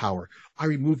bind this power. I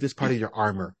remove this part of your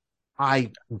armor.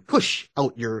 I push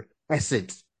out your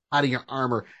essence out of your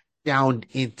armor down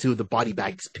into the body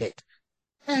bag's pit.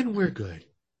 And we're good.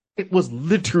 It was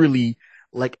literally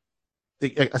like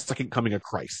a second coming of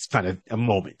Christ kind of a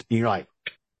moment. And you're like,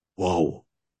 whoa.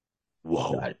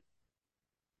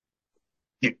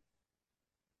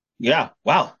 Yeah.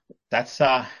 Wow. That's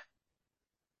a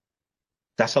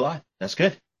lot. That's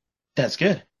good. That's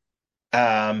good.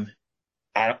 I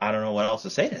don't know what else to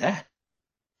say to that.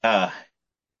 Uh,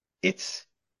 it's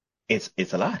a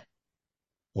lot.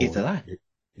 It's a lot.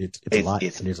 It's a lot.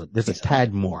 And there's a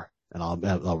tad more. And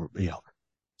I'll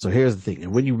So here's the thing.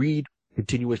 And when you read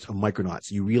Continuous of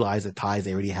Micronauts, you realize the ties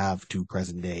they already have to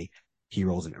present day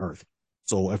heroes in Earth.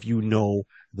 So if you know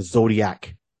the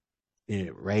Zodiac,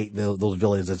 right? Those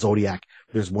villains, the Zodiac,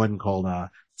 there's one called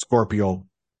Scorpio,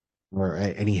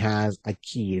 and he has a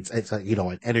key. It's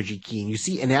an energy key. And you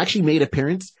see, and it actually made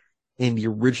appearance in the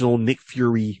original Nick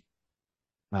Fury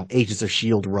Agents of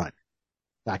S.H.I.E.L.D. run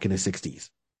back in the 60s.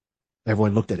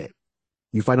 Everyone looked at it.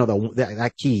 You find out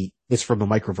that key is from the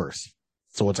microverse.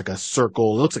 So it's like a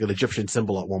circle. It looks like an Egyptian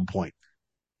symbol at one point.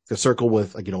 It's a circle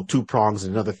with two prongs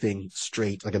and another thing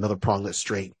straight, like another prong that's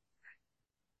straight.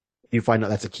 You find out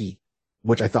that's a key,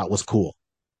 which I thought was cool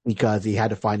because they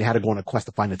had to go on a quest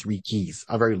to find the 3 keys,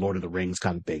 a very Lord of the Rings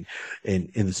kind of thing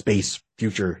in the space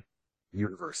future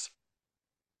universe.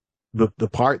 The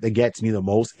part that gets me the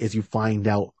most is you find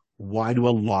out why do a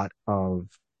lot of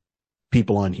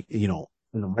people on, in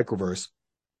the microverse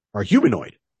are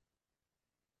humanoid.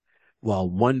 Well,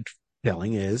 one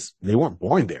telling is they weren't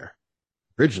born there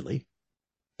originally.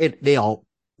 They all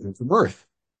came from Earth.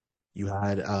 You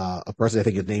had a person, I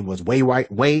think his name was Way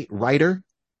Rider,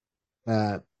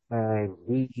 and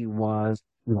he was,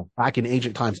 back in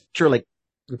ancient times. Sure, like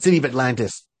the city of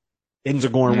Atlantis, things are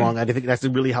going wrong. I think that's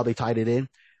really how they tied it in.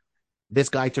 This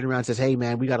guy turned around and says, "Hey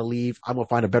man, we got to leave. I'm gonna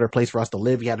find a better place for us to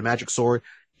live." He had a magic sword.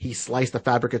 He sliced the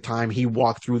fabric of time. He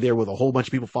walked through there with a whole bunch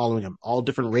of people following him, all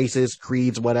different races,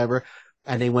 creeds, whatever.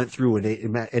 And they went through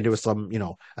and there was some,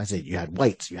 I said, you had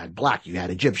whites, you had black, you had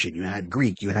Egyptian, you had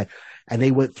Greek, and they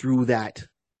went through that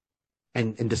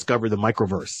and discovered the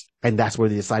microverse. And that's where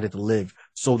they decided to live.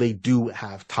 So they do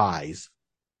have ties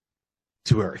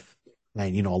to Earth.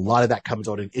 And, a lot of that comes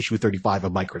out in issue 35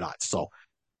 of Micronauts. So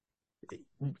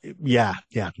yeah.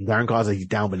 Darren Causa, he's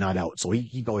down but not out. So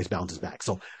he always bounces back.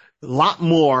 So a lot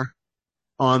more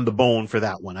on the bone for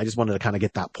that one. I just wanted to kind of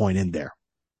get that point in there.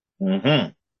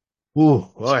 Mm-hmm. Ooh,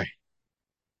 boy.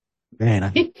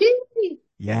 Man.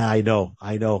 Yeah, I know.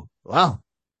 Well,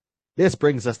 this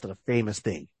brings us to the famous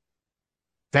thing.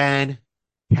 Fan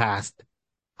cast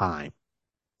time.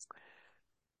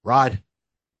 Rod,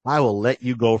 I will let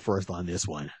you go first on this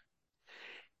one.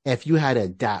 If you had to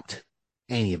adapt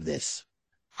any of this,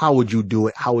 how would you do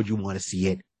it? How would you want to see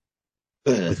it?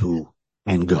 With who?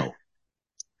 And go.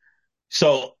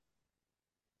 So,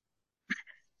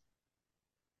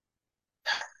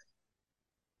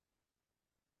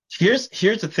 here's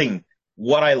the thing.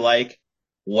 What I like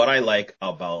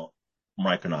about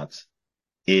Micronauts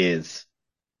is,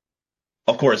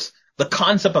 of course, the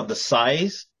concept of the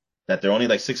size, that they're only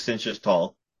like 6 inches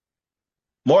tall.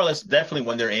 More or less, definitely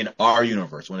when they're in our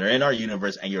universe. When they're in our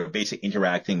universe and you're basically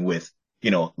interacting with,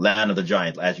 Land of the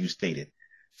Giants, as you stated.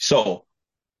 So,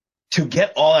 to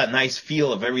get all that nice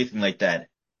feel of everything like that,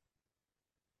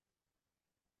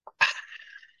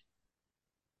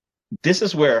 this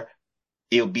is where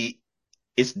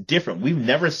it's different. We've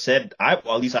never said, at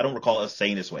least I don't recall us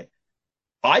saying this way.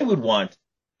 I would want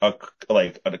a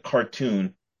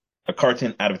cartoon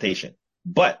adaptation,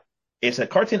 but it's a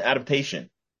cartoon adaptation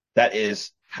that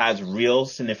has real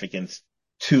significance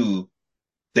to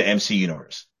the MC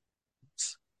universe.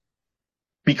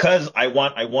 Because I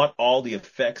want all the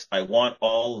effects. I want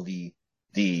all it'd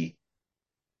be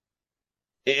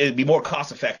more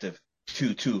cost effective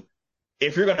to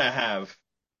if you're gonna have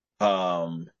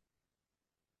a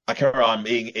Chiron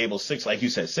being able like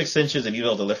you said, 6 inches and you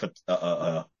able to lift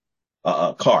a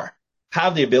car,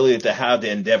 have the ability to have the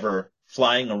Endeavor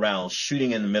flying around,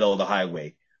 shooting in the middle of the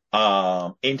highway,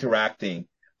 interacting,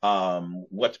 the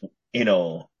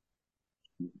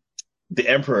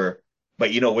Emperor.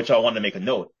 But which I want to make a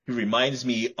note. He reminds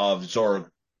me of Zorg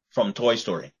from Toy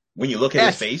Story. When you look at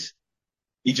his face,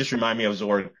 he just reminds me of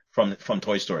Zorg from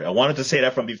Toy Story. I wanted to say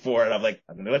that from before, and I'm like,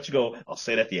 I'm gonna let you go. I'll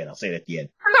say it at the end.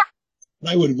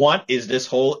 what I would want is this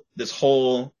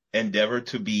whole endeavor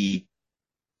to be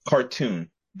cartoon,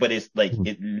 but it's like Mhm.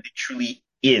 it literally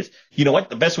is. You know what?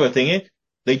 The best way of thinking it,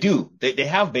 they do. They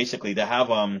have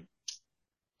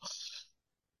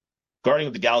Guardian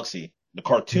of the Galaxy, the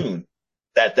cartoon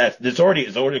that there's already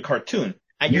a cartoon,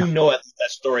 and Yeah. you know that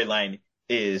storyline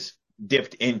is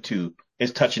dipped into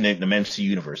is touching the MCU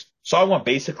universe. So I want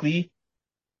basically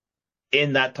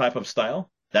in that type of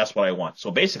style. That's what I want. So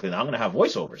basically, now I'm going to have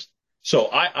voiceovers. So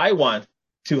I want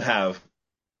to have.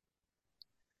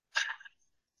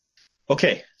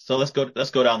 Okay, so let's go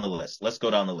down the list. Let's go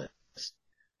down the list.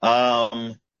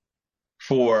 Um,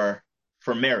 for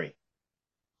Mary,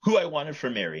 who I wanted for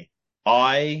Mary,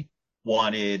 I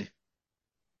wanted.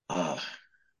 Uh,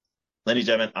 Ladies and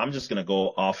gentlemen, I'm just gonna go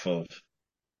off of.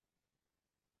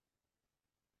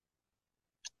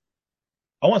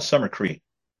 I want Summer Cree.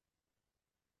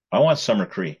 I want Summer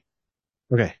Cree.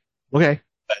 Okay. Okay.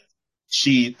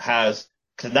 She has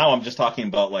because now I'm just talking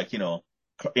about like you know,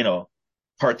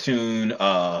 cartoon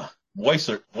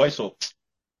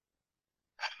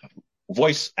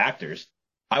voice actors.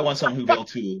 I want someone who will be able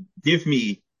to give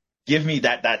me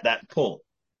that pull.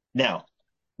 Now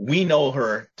we know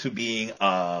her to being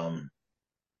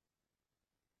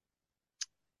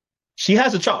she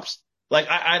has the chops. Like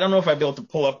I don't know if I'd be able to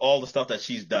pull up all the stuff that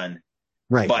she's done,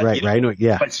 Right. but Right. Right. I know.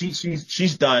 Yeah. but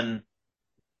she's done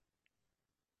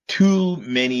too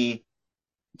many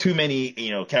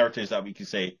characters that we could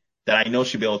say that I know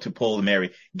she'll be able to pull the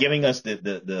Mary, giving us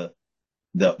the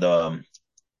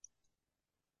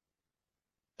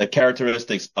the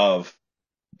characteristics of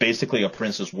basically a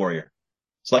princess warrior.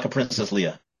 It's like a Princess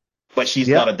Leia, but she's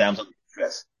Yep. not a damsel in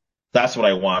distress. That's what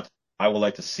I want. I would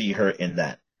like to see her in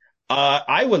that.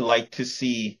 I would like to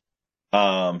see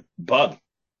Bug.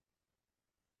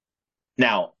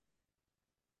 Now,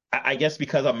 I guess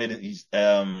because I'm in these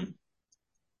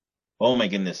oh my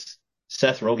goodness,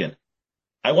 Seth Rogen.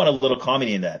 I want a little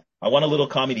comedy in that. I want a little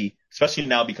comedy, especially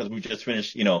now because we just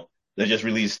finished, they just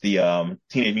released the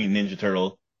Teenage Mutant Ninja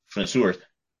Turtle from the sewers.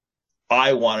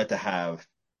 I wanted to have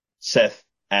Seth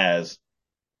as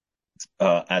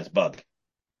Bug.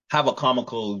 Have a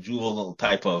comical, juvenile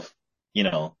type of, you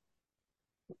know,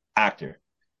 actor.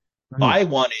 Mhm. I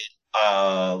wanted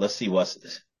let's see what's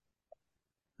this.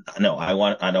 No, I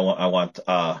want I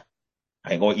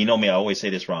go you know me, I always say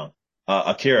this wrong.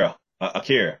 Akira.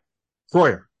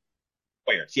 Sawyer.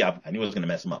 Koyer. See, I knew I was gonna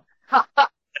mess him up.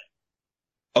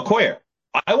 Okoye.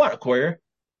 I want Okoye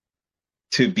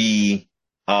to be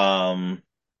um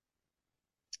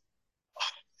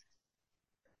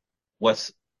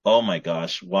what's oh my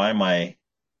gosh, why am I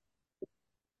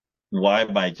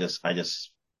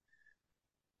just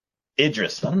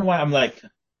Idris. I don't know why I'm like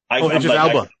Oh, I'm Idris like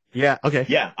Alba. Yeah. Okay.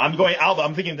 yeah, I'm going Alba.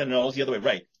 I'm thinking that no, it's the other way,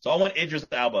 right. So I want Idris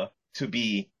Alba to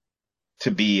be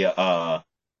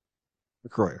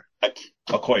Croyer.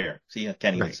 Okoye. See, I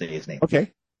can't even Right. say his name.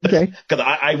 Okay. Okay. Because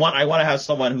I want to have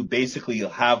someone who basically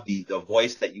have the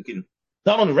voice that you can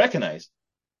not only recognize,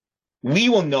 we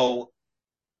will know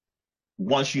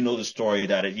once you know the story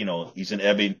that he's an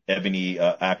ebony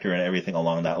actor and everything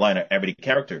along that line, or ebony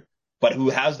character, but who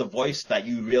has the voice that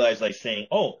you realize like saying,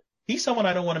 oh, he's someone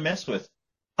I don't want to mess with.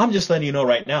 I'm just letting you know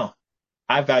right now,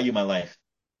 I value my life,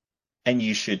 and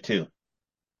you should too.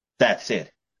 That's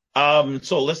it.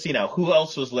 So let's see now, who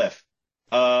else was left?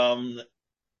 Um,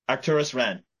 Arcturus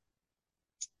Rand.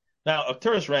 Now,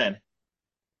 Arcturus Rand,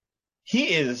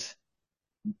 he is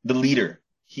the leader.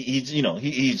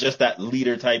 He's just that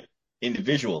leader type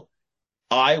individual.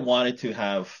 I wanted to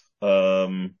have,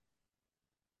 and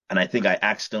I think I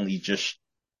accidentally just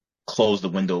closed the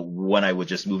window when I was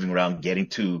just moving around getting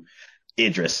to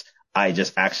Idris. I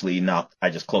just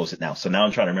closed it now. So now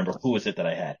I'm trying to remember who was it that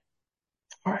I had.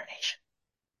 Coronation.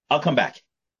 I'll come back.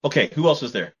 Okay, who else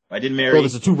was there? I did Well, there's Mary.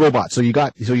 the two robots. So you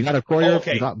got a Oh, Croyer, you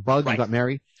okay, got Bug, you right, got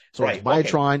Mary. So it's right. Okay.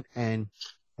 Biotron and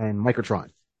Microtron.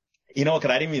 You know what?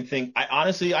 Cause I didn't even think.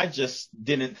 I just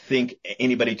didn't think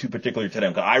anybody too particular to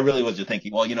them. Cause I really was just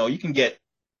thinking, well, you can get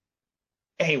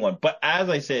anyone. But as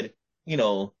I said, you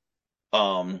know,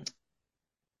 um,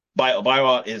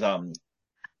 Bio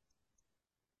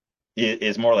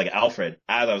is more like Alfred,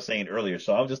 as I was saying earlier.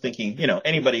 So I was just thinking,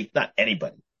 anybody, not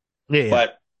anybody, Yeah, yeah.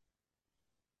 but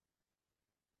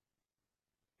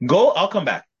go. I'll come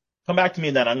back. Come back to me,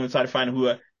 and then I'm going to try to find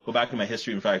go back to my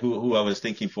history and find who I was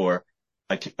thinking for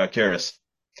Akaris.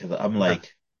 Because I'm Okay.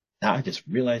 like, now I just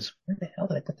realized where the hell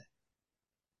did I put that?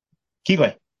 Keep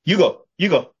going. You go. You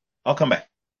go. I'll come back.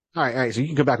 All right. So you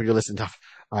can come back with your list and stuff.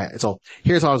 All right. So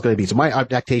here's how it's going to be. So my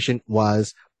adaptation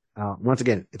was, once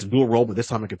again, it's a dual role, but this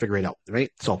time I can figure it out.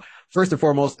 Right. So first and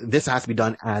foremost, this has to be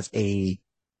done as a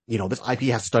this IP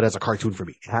has to start as a cartoon for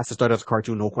me. It has to start as a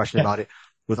cartoon, no question about it,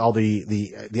 with all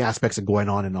the aspects of going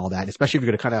on and all that. Especially if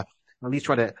you're going to kind of at least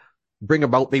try to bring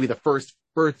about maybe the first,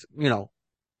 full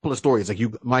of stories. Like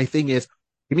my thing is,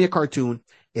 give me a cartoon.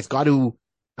 It's got to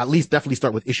at least definitely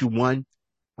start with issue 1.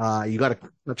 You got to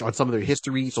touch on some of their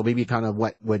history. So maybe kind of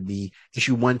what would be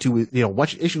issue 1, 2,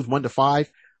 watch issues 1 to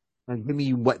 5, and give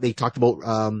me what they talked about,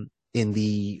 in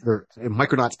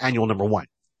Micronauts annual number 1,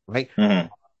 right? Mm-hmm.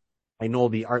 I know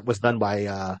the art was done by,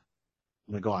 oh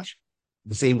my gosh,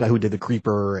 the same guy who did the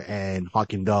Creeper and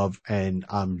Hawk and Dove, and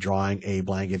I'm drawing a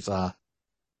blank. It's,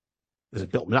 is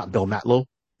it not Bill Matlow?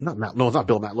 No, it's not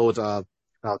Bill Matlow. It's, I'll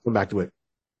come back to it.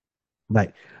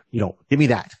 But, give me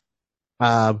that.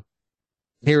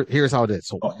 Here's how it is.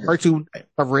 So cartoon,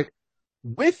 cover it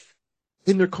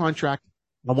in their contract.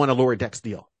 I want a lower decks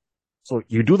deal. So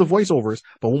you do the voiceovers,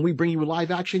 but when we bring you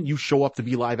live action, you show up to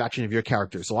be live action of your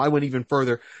character. So I went even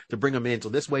further to bring them in. So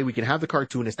this way we can have the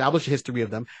cartoon, establish a history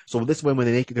of them. So this way, when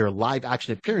they make their live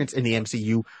action appearance in the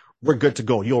MCU, we're good to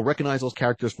go. You'll recognize those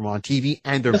characters from on TV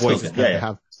and their voices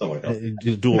have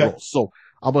dual roles. So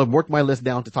I'm going to work my list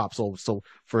down to top. So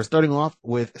for starting off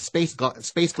with Space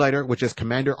Glider, which is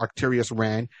Commander Arcturus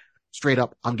Rand, straight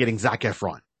up, I'm getting Zac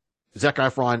Efron. Zac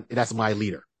Efron, that's my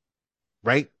leader,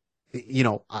 right?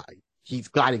 He's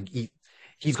got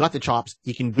the chops.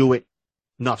 He can do it.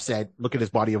 Enough said. Look at his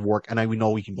body of work, and we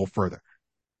know we can go further.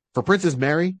 For Princess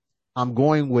Mary, I'm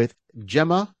going with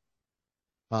Gemma,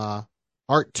 Arteron.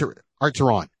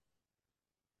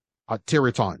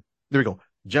 There we go.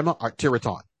 Gemma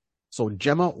Arteron. So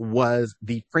Gemma was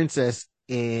the princess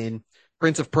in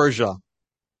Prince of Persia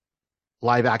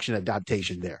live action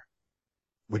adaptation there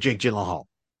with Jake Gyllenhaal.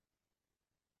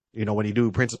 When you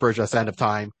do Prince of Persia, Sand of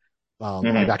Time,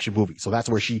 live action movie. So that's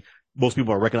where most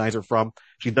people recognize her from.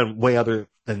 She's done way other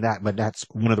than that, but that's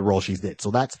one of the roles she's did.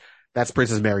 So that's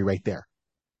Princess Mary right there.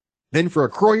 Then for a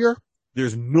Croyer,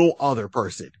 there's no other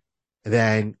person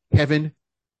than Kevin,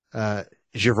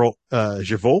 Gervaux.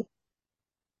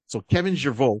 So Kevin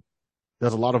Gervaux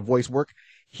does a lot of voice work.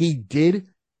 He did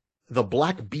the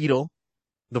Black Beetle,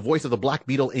 the voice of the Black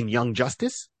Beetle in Young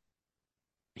Justice.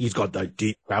 He's got that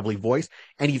deep, gravelly voice.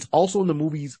 And he's also in the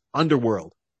movies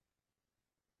Underworld.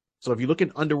 So if you look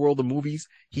at Underworld, the movies,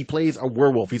 he plays a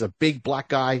werewolf. He's a big black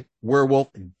guy, werewolf,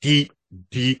 deep,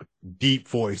 deep, deep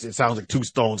voice. It sounds like 2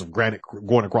 stones of granite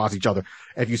going across each other.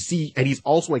 And he's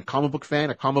also a comic book fan,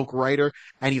 a comic book writer,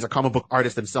 and he's a comic book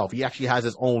artist himself. He actually has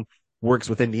his own works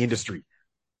within the industry.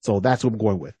 So that's what I'm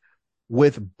going with.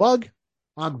 With Bug,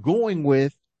 I'm going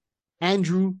with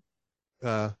Andrew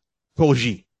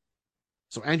Koji.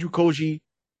 So Andrew Koji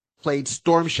played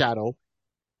Storm Shadow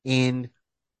in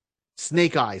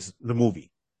Snake Eyes, the movie.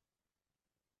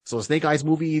 So Snake Eyes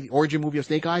movie, the origin movie of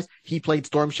Snake Eyes, he played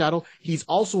Storm Shadow. He's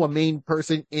also a main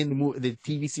person in the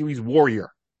TV series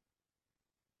Warrior.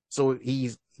 So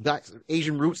he's got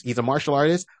Asian roots. He's a martial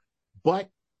artist, but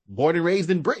born and raised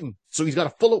in Britain. So he's got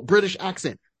a full British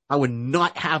accent. I would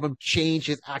not have him change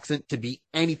his accent to be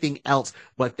anything else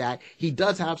but that. He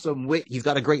does have some wit. He's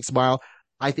got a great smile.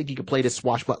 I think he could play this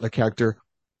swashbuckler character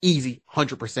easy,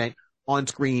 100% on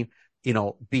screen, be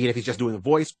it if he's just doing the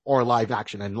voice or live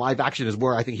action. And live action is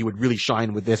where I think he would really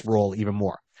shine with this role even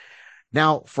more.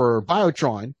 Now for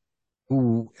Biotron,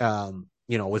 who,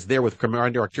 was there with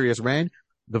Commander Arcturus Rand,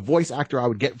 the voice actor I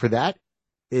would get for that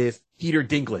is Peter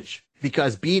Dinklage.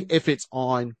 Because be it if it's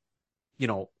on,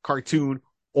 cartoon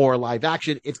or live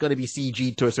action, it's going to be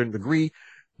CG to a certain degree.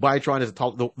 Biotron is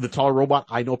the taller robot.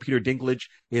 I know Peter Dinklage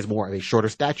is more of a shorter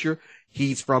stature.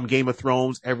 He's from Game of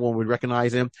Thrones. Everyone would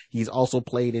recognize him. He's also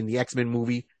played in the X-Men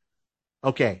movie.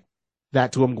 Okay.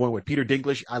 That's who I'm going with. Peter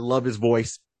Dinklage. I love his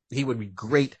voice. He would be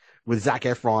great with Zac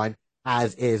Efron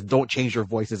as is. Don't change your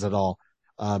voices at all.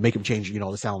 Make him change,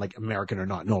 to sound like American or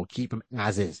not. No, keep him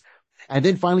as is. And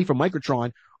then finally for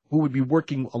Microtron, who would be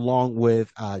working along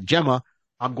with Gemma,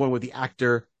 I'm going with the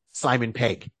actor Simon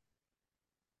Pegg.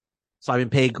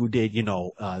 Simon Pegg, who did,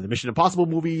 the Mission Impossible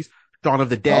movies, Dawn of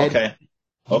the Dead. Okay.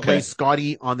 He plays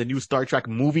Scotty on the new Star Trek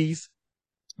movies.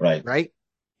 Right. Right?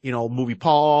 Movie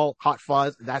Paul, Hot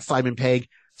Fuzz. That's Simon Pegg.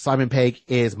 Simon Pegg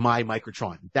is my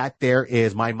Microtron. That there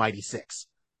is my Mighty Six.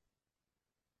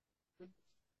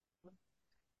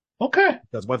 Okay.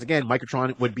 Because once again,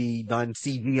 Microtron would be done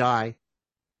CGI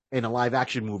in a live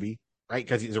action movie, right?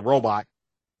 Because he's a robot.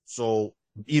 So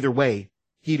either way,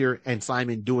 Peter and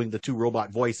Simon doing the 2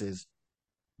 robot voices,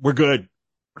 we're good.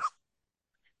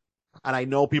 And I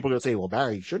know people are going to say, well,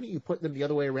 Barry, shouldn't you put them the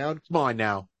other way around? Come on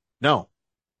now. No.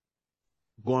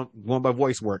 Going by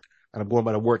voice work, and I'm going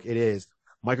by the work it is.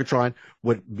 Microtron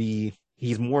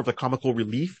he's more of a comical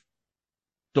relief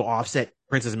to offset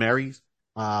Princess Mary's.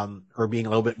 her being a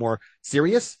little bit more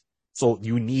serious. So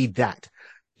you need that.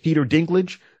 Peter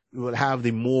Dinklage would have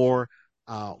the more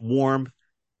warm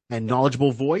and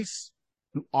knowledgeable voice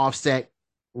to offset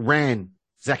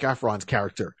Zac Efron's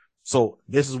character. So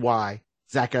this is why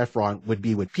Zac Efron would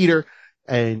be with Peter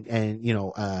and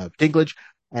Dinklage,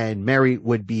 and Mary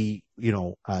would be,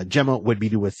 Gemma would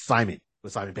be with Simon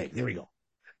Pegg. There we go.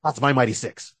 That's my Mighty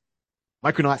Six.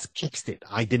 Micronauts kicks it.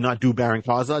 I did not do Baron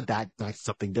Kaza. That's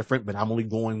something different, but I'm only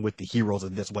going with the heroes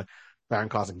of this one. Baron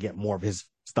Kaza can get more of his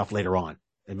stuff later on,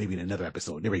 and maybe in another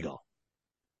episode. There we go.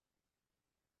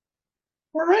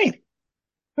 All right.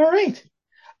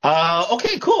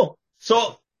 Okay, cool.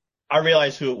 So I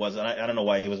realized who it was, and I don't know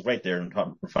why he was right there in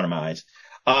front of my eyes.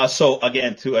 So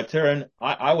again, to a turn,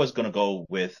 I was gonna go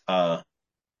with let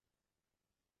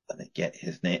me get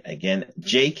his name again,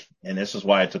 Jake, and this is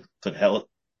why I took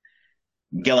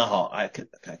Gyllenhaal. I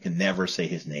can never say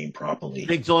his name properly.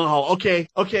 Big Gyllenhaal.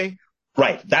 Okay.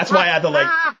 Right. That's why I had to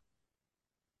right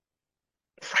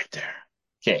there.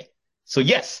 Okay. So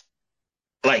yes,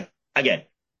 like again,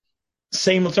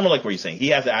 similar like what you're saying. He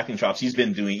has the acting chops. He's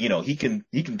been doing, he can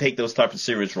take those types of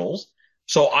serious roles.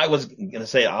 So I was gonna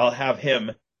say I'll have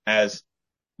him as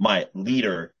my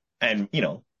leader, and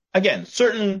again,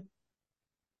 certain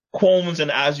qualms, and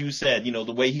as you said,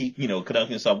 the way he, conducting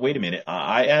himself. Wait a minute,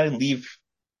 I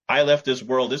left this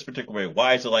world this particular way.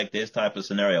 Why is it like this type of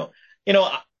scenario?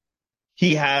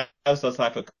 He has this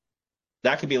type of,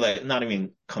 that could be like not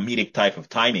even comedic type of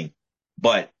timing,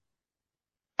 but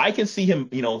I can see him,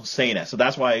 saying that. So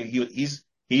that's why he's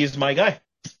my guy,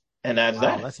 and that's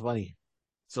that. That's funny.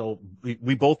 So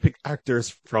we both picked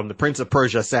actors from The Prince of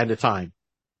Persia: Sands of Time.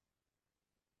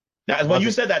 Now, when you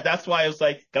said that, that's why I was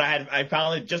like, I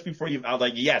found it just before you. I was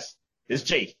like, yes, it's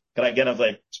Jake. I was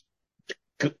like,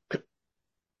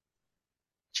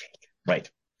 Jake, right.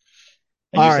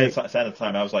 And you said Sands of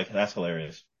Time. I was like, that's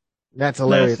hilarious. That's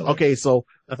hilarious. Okay, so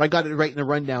if I got it right in the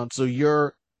rundown, so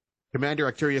your Commander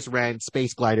Arcturus Rand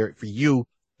space glider, for you,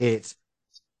 it's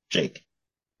Jake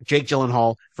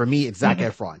Gyllenhaal. For me, it's Zac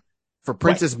Efron. For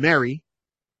Princess Mary,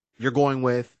 you're going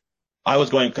with. I was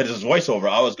going, because it's voiceover,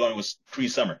 I was going with Cree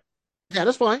Summer. Yeah,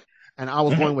 that's fine. And I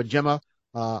was going with Gemma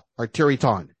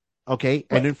Arterton. Okay.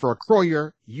 And then for a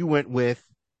Croyer, you went with.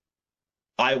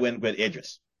 I went with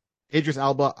Idris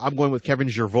Elba. I'm going with Kevin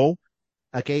Gervais.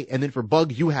 Okay. And then for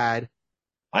Bug, I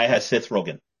had Seth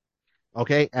Rogen.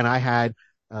 Okay. And I had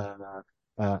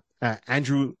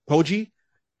Andrew Koji.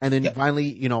 And then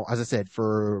finally, as I said,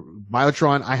 for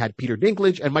Myotron, I had Peter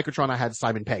Dinklage, and Microtron, I had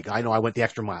Simon Pegg. I know I went the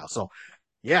extra mile. So,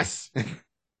 yes.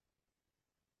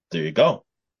 There you go.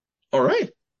 All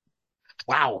right.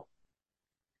 Wow.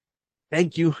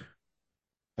 Thank you,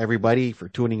 everybody, for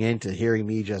tuning in to hearing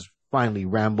me just finally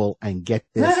ramble and get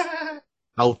this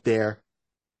out there.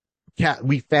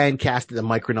 We fan casted the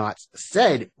Micronauts,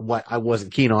 said what I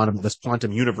wasn't keen on about this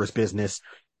quantum universe business,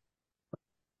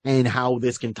 and how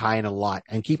this can tie in a lot.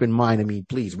 And keep in mind,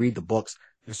 please read the books.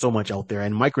 There's so much out there.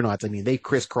 And Micronauts, they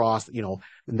crisscross, in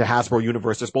the Hasbro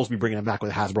universe. They're supposed to be bringing them back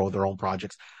with Hasbro with their own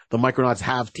projects. The Micronauts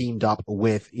have teamed up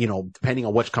with, depending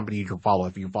on which company you can follow.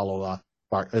 If you follow,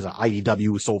 as an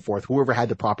IDW, so forth, whoever had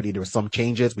the property, there were some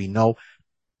changes, we know.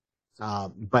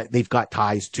 But they've got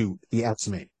ties to the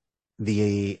X-Men,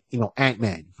 the,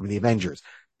 Ant-Man from the Avengers.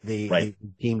 They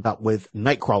teamed up with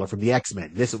Nightcrawler from the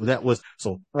X-Men.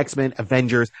 So X-Men,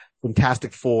 Avengers,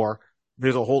 Fantastic Four.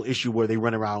 There's a whole issue where they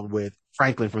run around with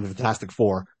Franklin from the Fantastic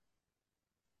Four.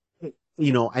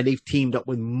 And they've teamed up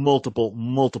with multiple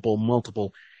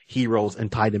heroes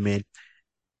and tied them in.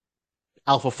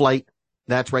 Alpha Flight.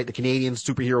 That's right. The Canadian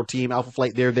superhero team, Alpha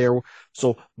Flight, they're there.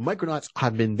 So Micronauts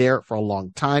have been there for a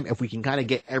long time. If we can kind of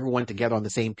get everyone together on the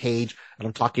same page, and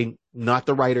I'm talking not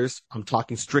the writers, I'm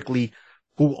talking strictly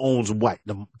who owns what.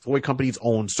 The toy companies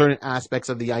own certain aspects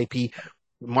of the IP.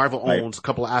 Marvel owns a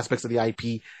couple of aspects of the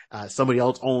IP. Somebody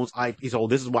else owns IP. So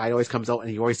this is why it always comes out,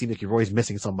 and you always seem like you're always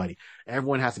missing somebody.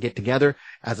 Everyone has to get together.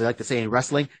 As I like to say in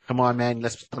wrestling, come on, man,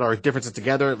 let's put our differences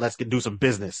together. Let's do some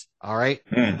business. All right?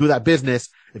 Do that business.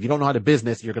 If you don't know how to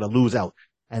business, you're going to lose out.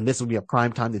 And this would be a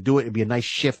prime time to do it. It'd be a nice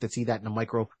shift to see that in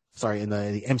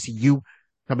the MCU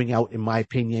coming out, in my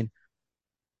opinion.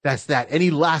 That's that.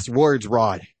 Any last words,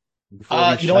 Rod,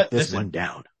 before we shut this one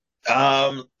down?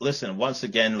 Listen, once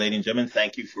again, ladies and gentlemen,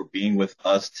 thank you for being with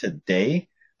us today.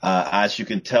 As you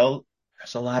can tell,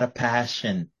 there's a lot of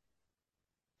passion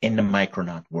in the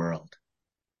Micronaut world.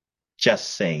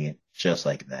 Just saying it, just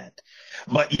like that.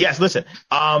 But yes, listen,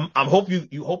 I hope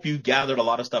you gathered a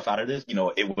lot of stuff out of this.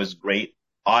 It was great.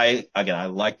 I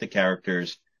like the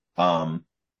characters.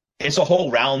 It's a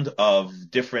whole round of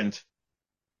different,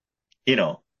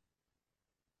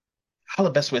 how the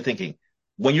best way of thinking.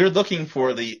 When you're looking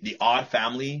for the odd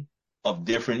family of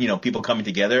different, people coming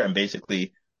together and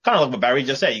basically kind of like what Barry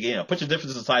just said, put your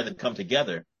differences aside and come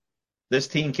together. This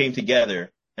team came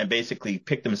together and basically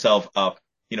picked themselves up,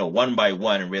 one by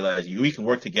one and realized we can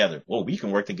work together. Well, we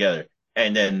can work together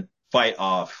and then fight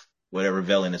off whatever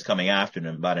villain is coming after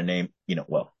them by the name,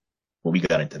 we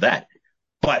got into that.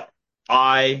 But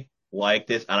I like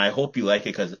this and I hope you like it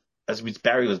because as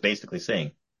Barry was basically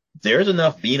saying, there's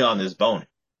enough meat on this bone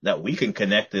that we can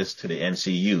connect this to the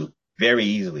MCU very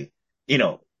easily.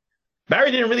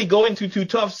 Barry didn't really go into too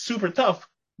tough, super tough,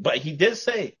 but he did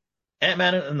say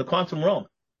Ant-Man and the Quantum Realm.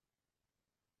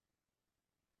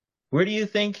 Where do you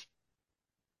think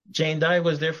Jane Dye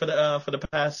was there for the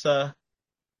past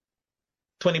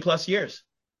 20 plus years?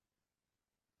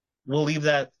 We'll leave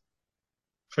that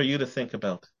for you to think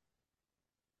about.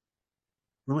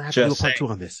 We might have to do a part 2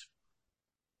 on this.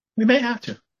 We may have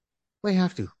to. May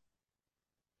have to.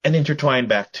 And intertwine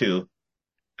back to,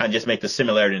 and just make the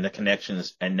similarity and the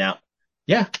connections. And now,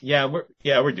 we're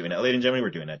doing that. Ladies and gentlemen,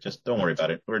 we're doing that. Just don't worry about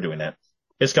it. We're doing that.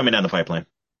 It's coming down the pipeline.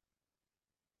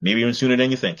 Maybe even sooner than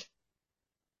you think.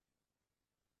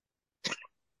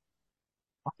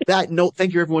 On that note,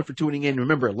 thank you everyone for tuning in.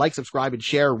 Remember, like, subscribe, and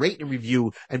share, rate, and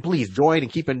review, and please join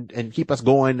and keep us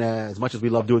going as much as we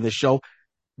love doing this show.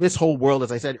 This whole world,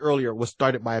 as I said earlier, was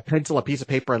started by a pencil, a piece of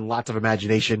paper, and lots of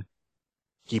imagination.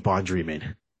 Keep on dreaming.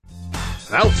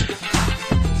 Out.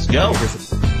 Let's go. Here's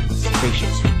some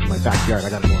patience in my backyard. I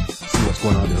gotta go see what's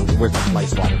going on there. Where's my fly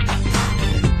swatter?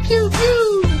 Pew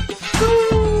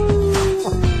pew.